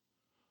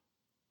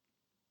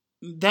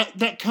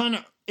 that kind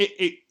of,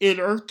 it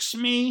irks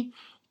me,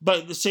 but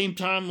at the same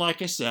time,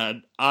 like I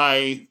said,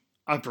 I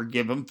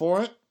forgive him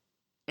for it.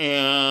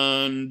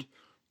 And,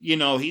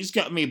 he's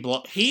got me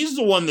he's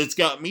the one that's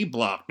got me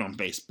blocked on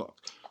Facebook.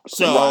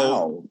 So,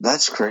 wow,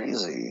 that's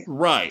crazy.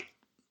 Right.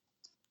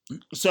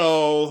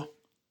 So,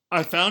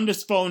 I found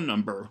his phone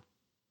number,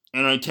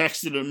 and I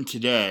texted him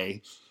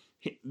today.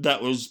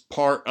 That was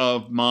part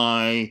of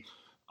my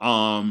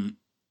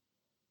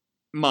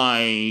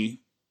my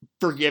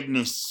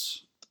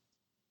forgiveness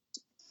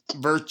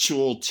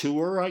virtual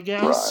tour, I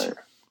guess. Right.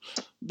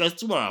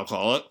 That's what I'll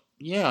call it.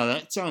 Yeah,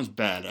 that sounds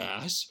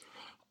badass.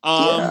 Um,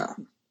 Yeah.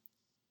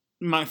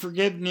 my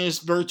forgiveness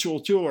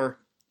virtual tour,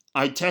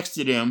 I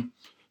texted him,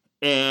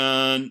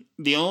 and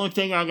the only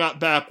thing I got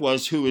back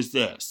was, "Who is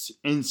this?"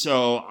 And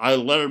so I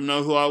let him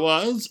know who I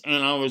was,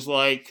 and I was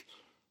like,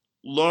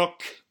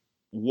 "Look,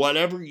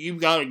 whatever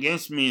you've got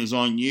against me is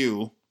on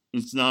you.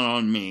 It's not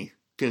on me,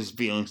 because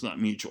feeling's not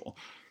mutual."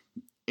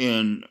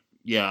 And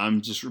yeah,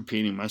 I'm just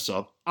repeating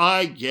myself.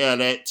 I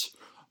get it.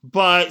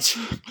 But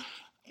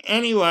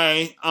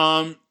anyway,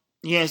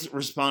 he hasn't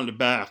responded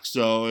back,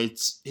 so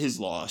it's his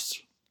loss,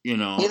 you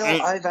know. And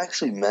I've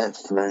actually met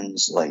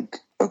friends like,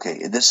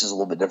 okay, this is a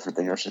little bit different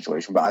than your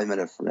situation, but I met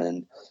a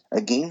friend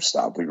at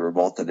GameStop. We were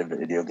both at a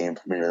video game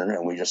premiere,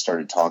 and we just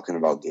started talking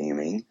about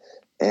gaming,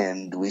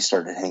 and we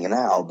started hanging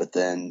out. But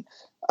then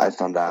I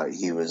found out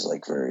he was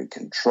like very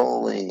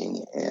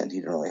controlling, and he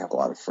didn't really have a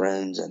lot of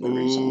friends. And the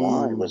reason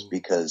why was ooh,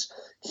 because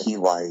he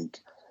like,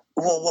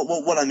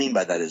 well, what I mean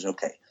by that is,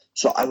 okay,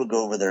 so I would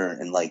go over there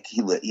and like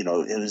he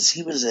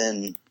was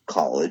in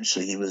college, so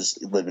he was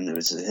living. It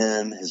was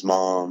him, his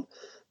mom,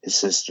 his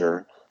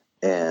sister,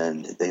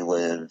 and they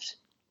lived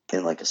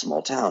in like a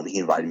small town. He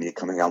invited me to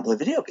come hang out and play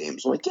video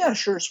games. I'm like, yeah,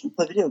 sure, so we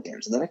play video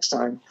games. And the next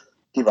time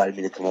he invited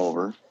me to come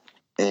over,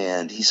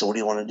 and he said, "What do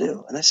you want to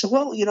do?" And I said,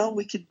 "Well,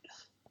 we could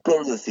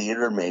go to the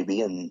theater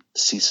maybe and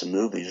see some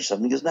movies or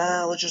something." He goes,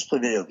 "Nah, let's just play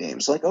video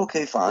games." Like,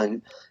 okay,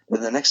 fine.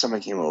 And the next time I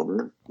came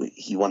over,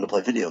 he wanted to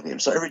play video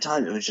games. So every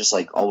time it was just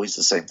like always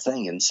the same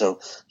thing. And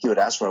so he would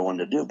ask what I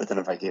wanted to do, but then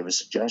if I gave a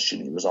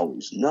suggestion, he was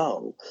always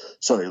no.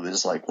 So it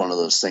was like one of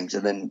those things.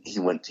 And then he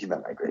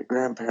met my great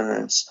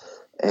grandparents,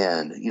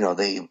 and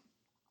they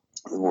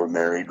were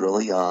married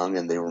really young,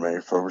 and they were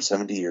married for over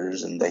 70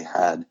 years, and they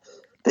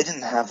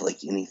didn't have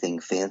like anything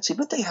fancy,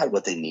 but they had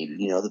what they needed,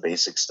 the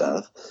basic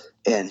stuff.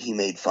 And he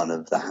made fun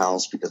of the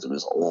house because it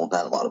was old,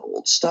 had a lot of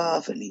old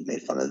stuff, and he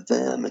made fun of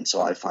them. And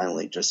so I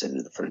finally just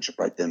ended the friendship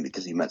right then,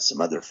 because he met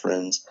some other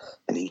friends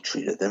and he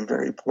treated them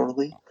very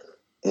poorly.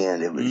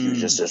 And he was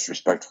just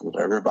disrespectful to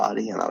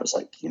everybody. And I was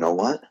like, you know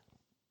what?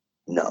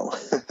 No,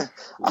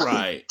 I'm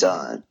right,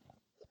 done.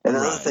 And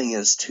another right. thing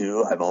is,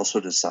 too, I've also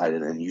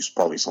decided, and you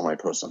probably saw my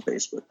post on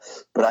Facebook,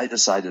 but I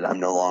decided I'm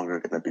no longer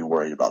going to be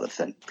worried about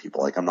offending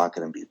people. Like, I'm not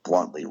going to be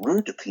bluntly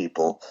rude to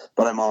people,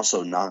 but I'm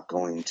also not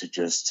going to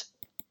just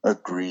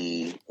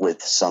agree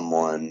with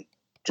someone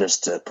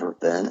just to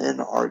prevent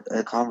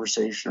a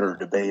conversation or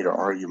debate or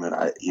argument,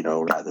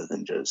 rather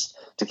than just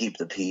to keep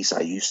the peace.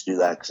 I used to do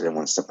that because I didn't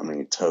want to step on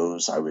any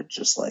toes. I would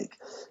just, like,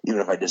 even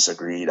if I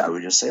disagreed, I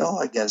would just say, "Oh,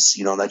 I guess,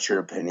 that's your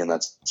opinion.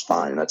 That's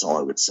fine." That's all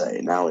I would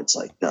say. Now it's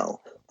like, no,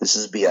 this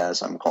is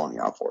BS. I'm calling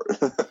you out for it.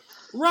 So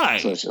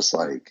Right. it's just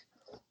like,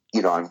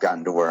 I've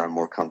gotten to where I'm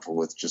more comfortable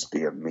with just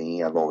being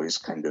me. I've always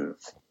kind of,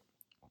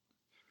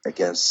 I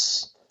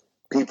guess,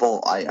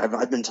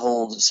 I've been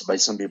told by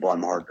some people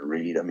I'm hard to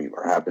read. I mean,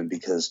 or have been,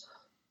 because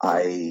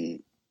I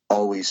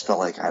always felt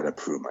like I had to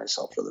prove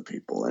myself to other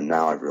people. And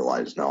now I've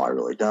realized, no, I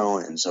really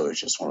don't. And so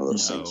it's just one of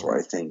those things No. where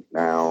I think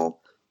now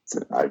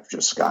that I've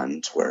just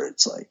gotten to where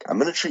it's like, I'm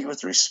going to treat you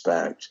with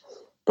respect.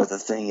 But the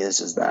thing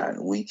is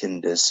that we can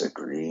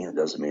disagree. It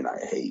doesn't mean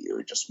I hate you.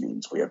 It just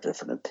means we have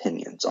different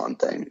opinions on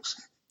things.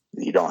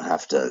 You don't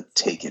have to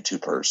take it too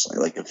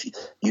personally. Like, if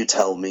you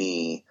tell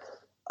me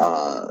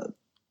uh,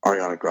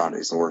 Ariana Grande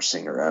is the worst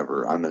singer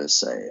ever, I'm going to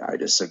say I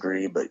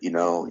disagree, but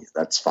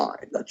that's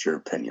fine. That's your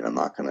opinion. I'm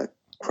not going to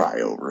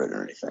cry over it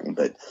or anything.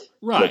 But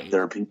Right.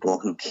 there are people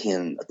who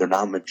they're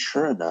not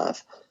mature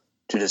enough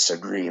to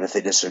disagree. And if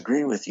they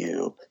disagree with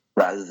you,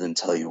 rather than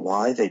tell you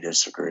why they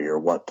disagree or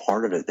what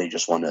part of it, they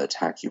just want to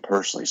attack you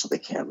personally, so they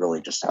can't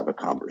really just have a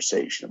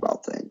conversation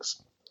about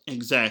things. And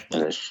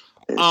Exactly. it's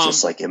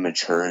just Um, like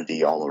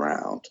immaturity all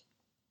around.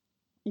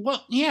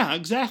 well, yeah,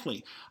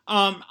 exactly.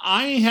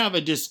 I have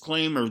a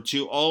disclaimer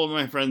to all of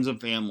my friends and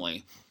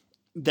family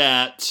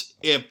that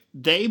if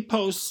they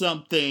post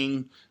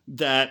something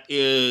that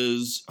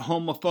is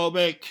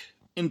homophobic,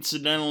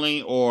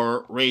 incidentally,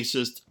 or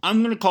racist,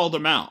 I'm going to call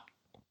them out.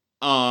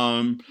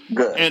 Um,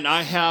 Good. and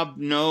I have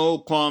no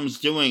qualms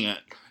doing it.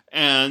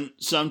 And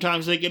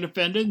sometimes they get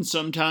offended, and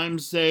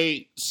sometimes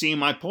they see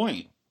my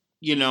point,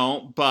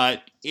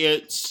 but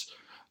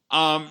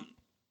um,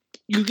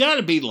 you got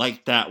to be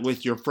like that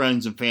with your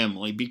friends and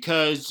family,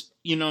 because,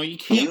 You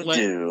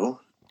do.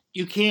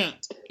 you can't,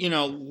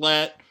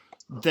 let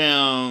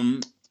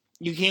them,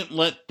 you can't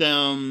let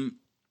them,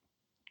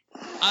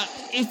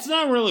 it's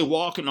not really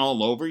walking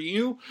all over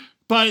you,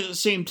 but at the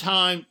same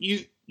time,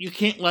 you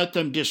can't let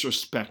them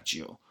disrespect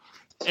you.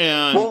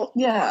 And Well,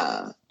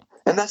 yeah.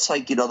 And that's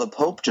like, the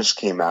Pope just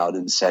came out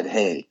and said,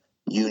 hey,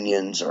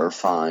 unions are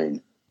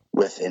fine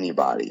with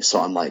anybody. So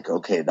I'm like,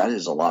 okay, that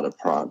is a lot of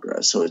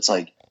progress. So it's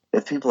like,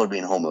 if people are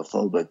being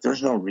homophobic,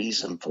 there's no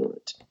reason for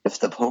it. If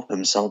the Pope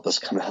himself has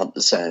come out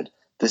and said,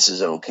 this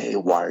is okay,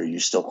 why are you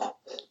still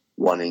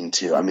wanting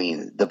to? I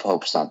mean, the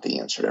Pope's not the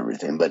answer to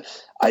everything, but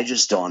I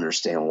just don't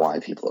understand why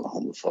people are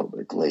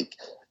homophobic. Like,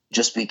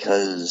 just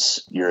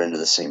because you're into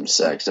the same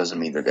sex doesn't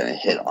mean they're going to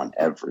hit on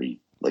every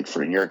like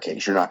for in your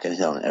case, you're not going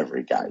to hit on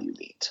every guy you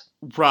meet.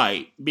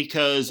 Right,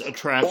 because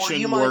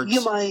attraction works.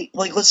 You might,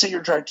 like, let's say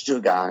you're attracted to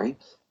a guy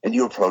and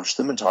you approach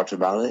them and talk to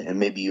them about it, and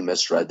maybe you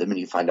misread them and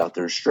you find out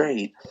they're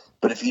straight.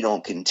 But if you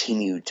don't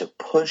continue to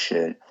push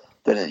it,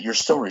 then you're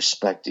still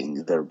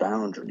respecting their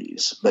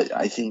boundaries. But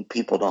I think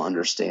people don't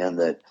understand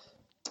that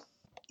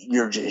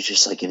it's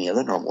just like any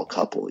other normal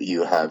couple.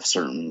 You have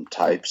certain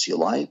types you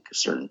like,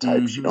 certain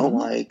types you don't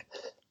like,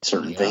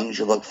 certain things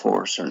you look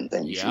for, certain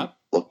things you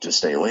look to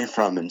stay away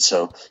from. And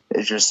so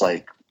it's just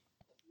like,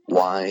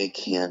 why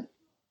can't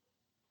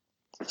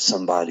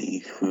somebody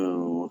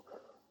who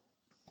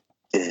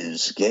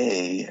is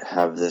gay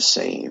have the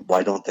same,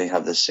 why don't they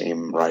have the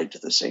same right to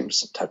the same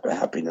type of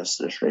happiness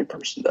that a straight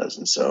person does?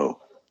 And so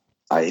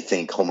I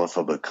think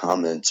homophobic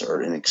comments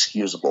are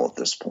inexcusable at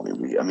this point.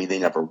 They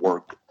never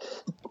work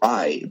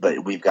right,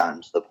 but we've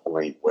gotten to the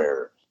point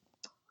where,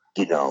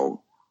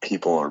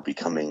 people are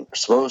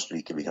supposed to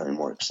be becoming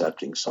more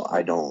accepting. So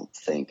I don't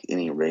think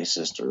any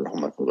racist or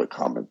homophobic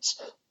comments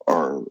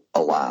are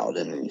allowed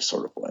in any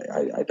sort of way.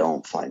 I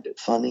don't find it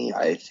funny.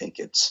 I think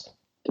it's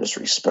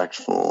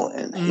disrespectful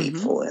and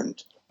hateful,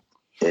 and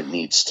it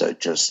needs to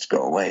just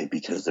go away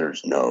because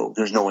there's no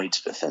way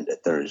to defend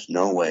it. There is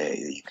no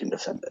way that you can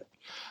defend it.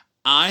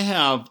 I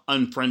have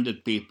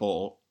unfriended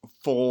people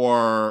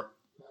for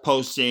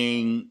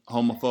posting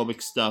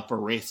homophobic stuff or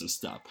racist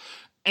stuff.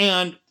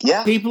 And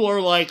people are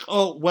like,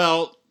 oh,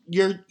 well,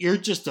 you're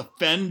just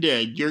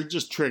offended. You're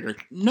just triggered.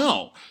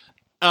 No.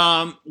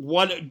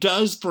 What it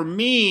does for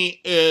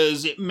me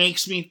is it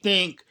makes me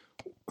think,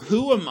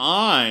 who am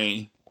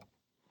I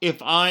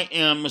if I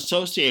am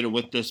associated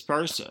with this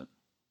person?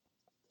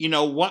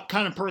 What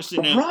kind of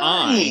person am I?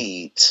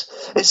 Right.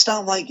 It's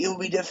not like it would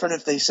be different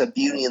if they said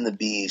Beauty and the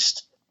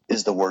Beast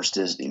is the worst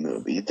Disney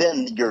movie.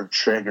 Then you're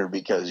triggered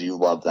because you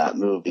love that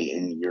movie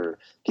and you're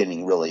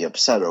getting really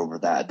upset over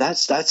that.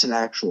 That's an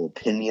actual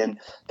opinion.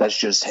 That's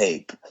just,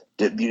 hey,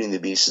 Beauty and the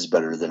Beast is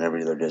better than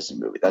every other Disney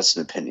movie. That's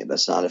an opinion.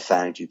 That's not a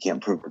fact. You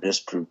can't prove or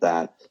disprove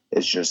that.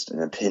 It's just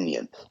an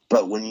opinion.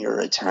 But when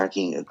you're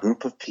attacking a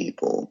group of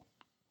people,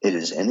 it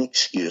is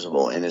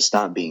inexcusable, and it's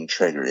not being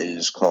triggered. It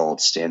is called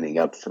standing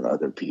up for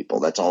other people.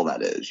 That's all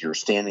that is. You're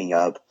standing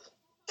up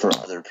for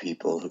other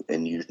people,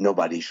 and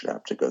nobody should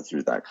have to go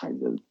through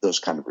those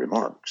kind of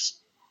remarks.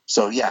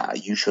 So yeah,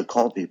 you should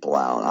call people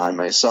out. I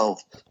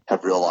myself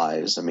have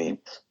realized,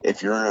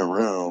 if you're in a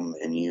room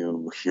and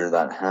you hear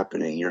that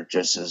happening, you're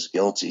just as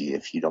guilty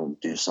if you don't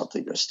do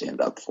something to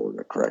stand up for it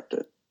or correct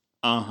it.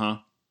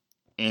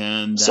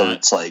 And so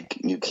it's like,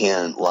 you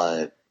can't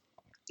let,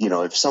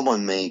 if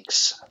someone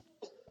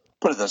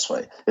put it this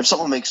way, if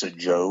someone makes a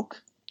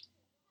joke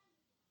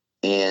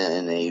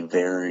in a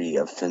very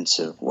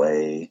offensive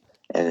way,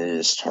 and it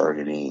is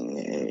targeting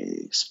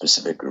a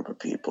specific group of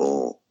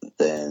people,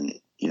 then,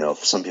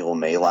 some people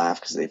may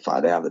laugh because they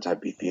find they have the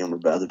type of humor,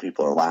 but other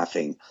people are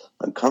laughing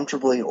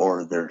uncomfortably,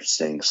 or they're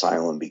staying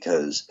silent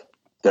because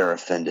they're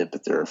offended,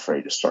 but they're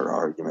afraid to start an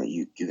argument.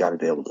 You got to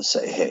be able to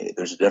say, hey,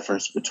 there's a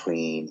difference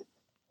between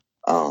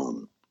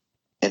an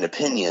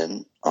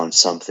opinion on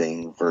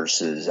something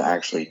versus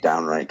actually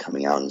downright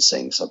coming out and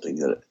saying something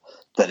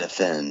that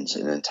offends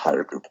an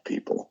entire group of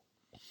people.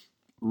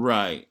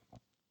 Right.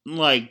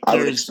 Like, I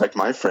would expect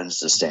my friends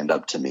to stand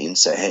up to me and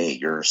say, hey,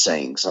 you're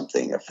saying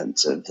something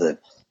offensive that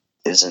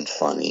isn't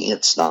funny.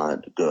 It's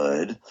not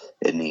good.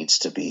 It needs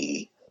to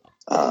be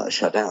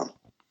shut down.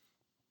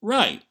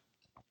 Right.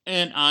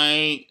 And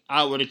I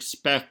would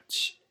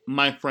expect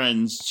my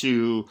friends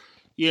to,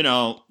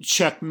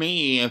 check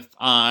me if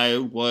I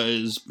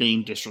was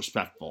being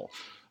disrespectful.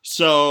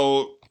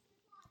 So,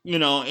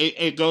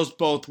 it goes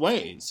both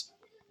ways.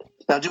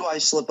 Now, do I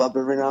slip up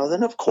every now and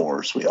then? Of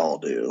course, we all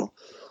do.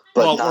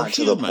 But not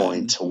to the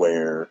point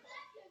where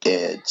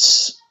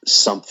it's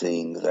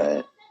something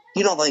that,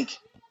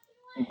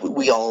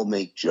 we all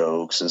make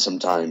jokes, and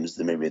sometimes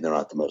maybe they're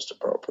not the most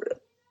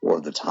appropriate, or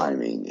the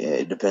timing.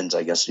 It depends,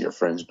 I guess, on your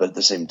friends. But at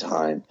the same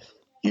time,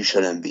 you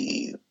shouldn't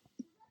be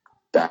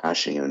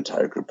bashing an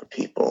entire group of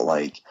people.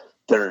 Like,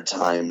 there are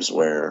times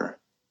where,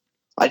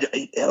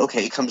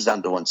 it comes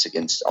down to, once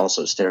again,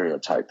 also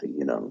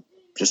stereotyping,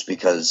 just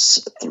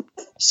because,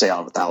 say, out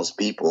of 1,000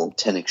 people,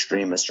 10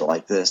 extremists are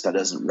like this, that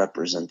doesn't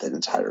represent the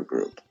entire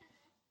group.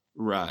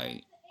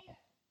 Right.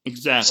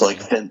 Exactly.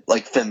 So,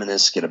 like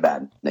feminists get a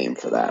bad name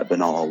for that, but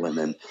not all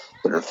women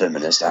that are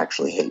feminists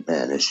actually hate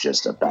men. It's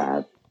just a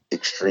bad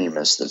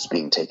extremist that's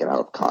being taken out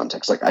of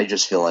context. Like, I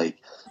just feel like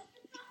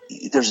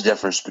there's a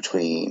difference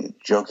between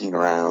joking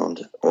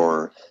around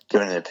or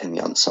giving an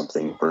opinion on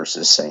something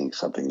versus saying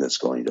something that's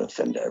going to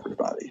offend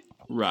everybody.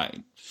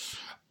 Right.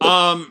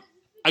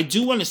 I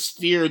do want to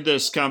steer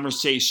this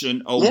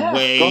conversation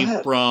away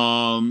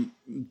from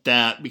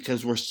that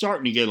because we're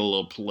starting to get a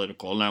little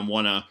political, and I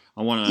want to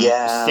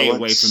stay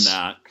away from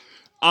that.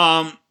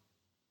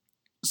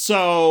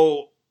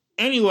 So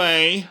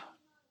anyway,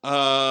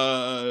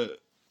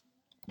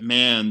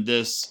 man,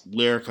 this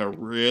Lyrica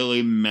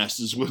really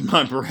messes with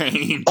my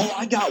brain. Oh,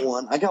 I got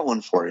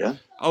one for you.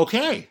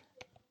 Okay.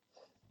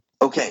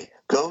 Okay,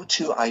 go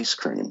to ice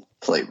cream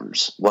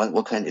flavors.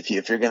 What kind? If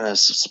you're gonna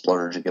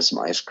splurge and get some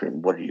ice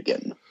cream, what are you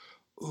getting?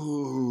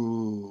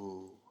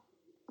 Ooh.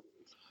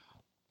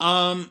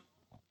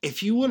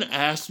 If you would have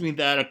asked me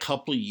that a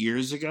couple of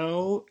years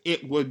ago,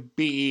 it would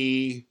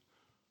be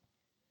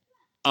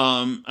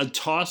a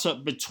toss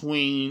up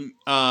between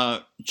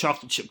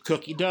chocolate chip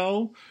cookie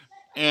dough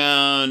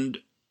and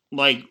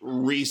like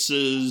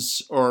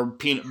Reese's or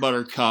peanut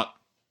butter cup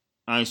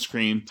ice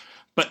cream.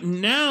 But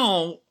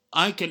now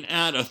I can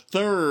add a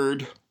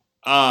third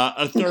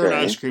Okay.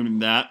 ice cream in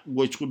that,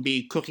 which would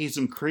be cookies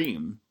and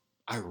cream.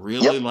 I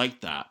really Yep.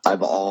 like that.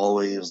 I've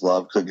always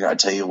loved cookies. I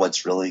tell you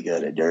what's really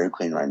good at Dairy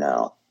Queen right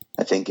now.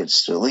 I think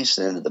it's at least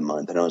the end of the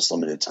month. I know it's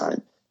limited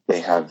time.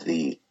 They have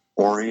the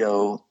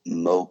Oreo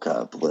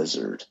Mocha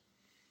Blizzard.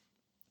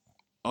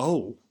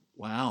 Oh,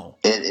 wow.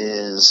 It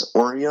is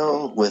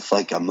Oreo with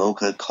like a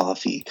mocha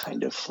coffee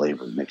kind of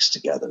flavor mixed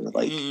together,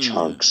 like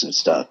chunks and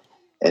stuff.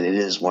 And it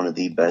is one of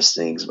the best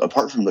things,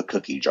 apart from the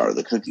cookie jar.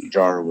 The cookie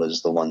jar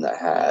was the one that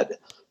had,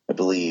 I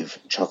believe,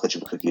 chocolate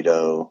chip cookie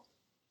dough,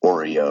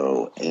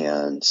 Oreo,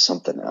 and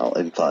something else,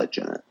 and fudge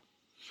in it.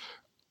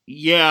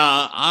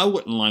 Yeah, I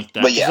wouldn't like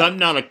that But because yeah. I'm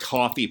not a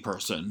coffee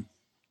person.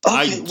 Okay,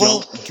 I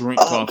don't drink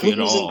coffee at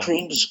all. Cookies and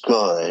cream's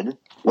good.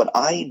 What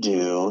I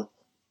do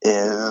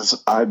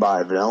is I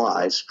buy vanilla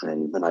ice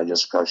cream and I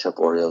just crush up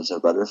Oreos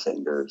or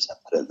Butterfingers and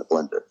put it in the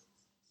blender.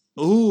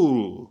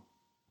 Ooh.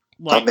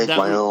 Like I make that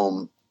my would,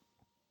 own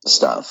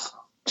stuff,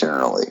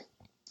 generally.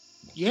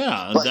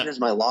 yeah. But here's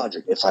my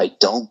logic. If I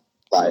don't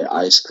buy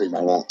ice cream,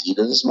 I won't eat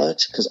it as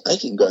much because I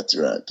can go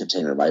through a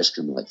container of ice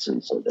cream in like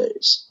 3-4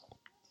 days.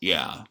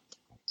 Yeah.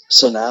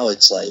 So now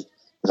it's like,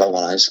 if I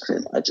want ice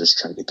cream, I just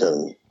try to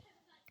go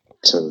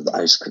to the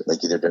ice cream,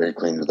 like either Dairy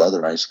Queen or the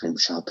other ice cream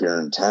shop here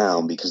in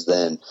town, because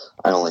then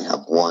I only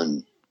have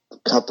one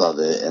cup of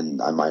it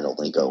and I might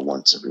only go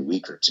once every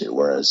week or two.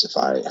 Whereas if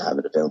I have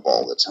it available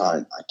all the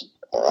time, I can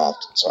get more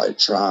often. So I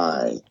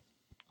try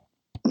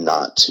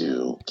not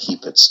to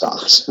keep it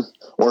stocked.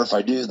 Or if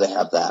I do, they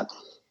have that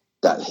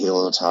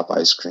Halo Top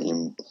ice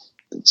cream.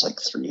 It's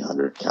like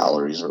 300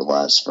 calories or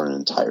less for an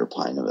entire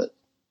pint of it.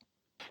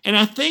 And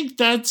I think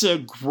that's a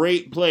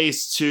great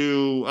place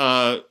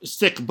to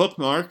stick a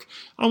bookmark.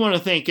 I want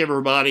to thank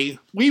everybody.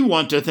 We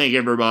want to thank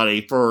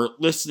everybody for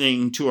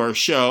listening to our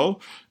show.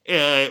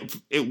 We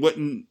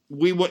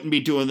wouldn't be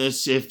doing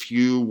this if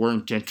you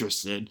weren't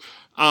interested.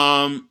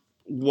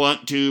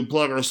 Want to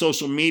plug our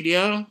social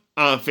media,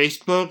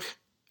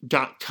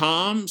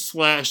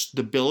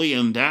 Facebook.com/The Billy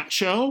and That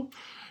Show.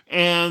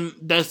 And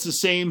that's the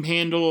same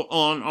handle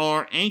on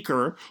our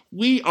Anchor.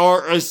 We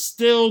are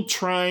still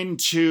trying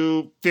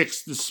to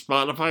fix the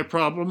Spotify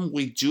problem.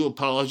 We do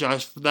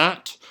apologize for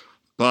that.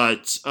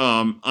 But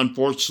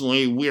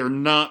unfortunately, we are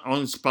not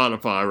on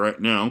Spotify right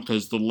now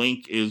because the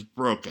link is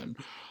broken.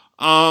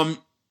 Do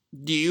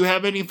you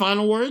have any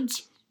final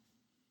words?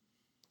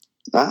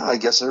 I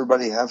guess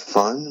everybody have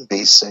fun,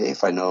 be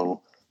safe. I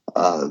know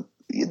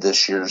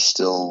this year's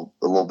still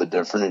a little bit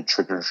different, and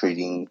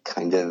trick-or-treating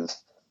kind of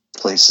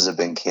places have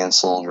been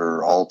canceled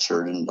or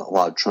altered, and a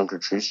lot of trunk or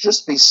treats.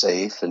 Just be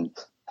safe and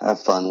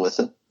have fun with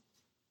it.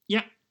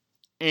 Yeah.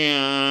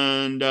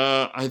 And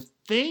I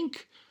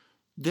think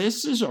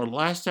this is our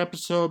last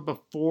episode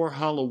before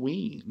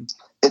Halloween.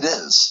 It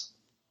is.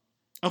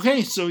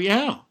 Okay, so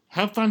yeah,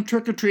 have fun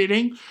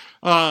trick-or-treating.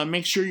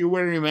 Make sure you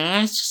wear your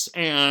masks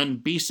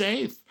and be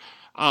safe.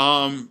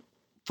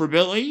 For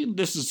Billy,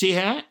 this is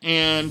T-Hat,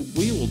 and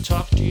we will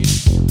talk to you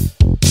soon.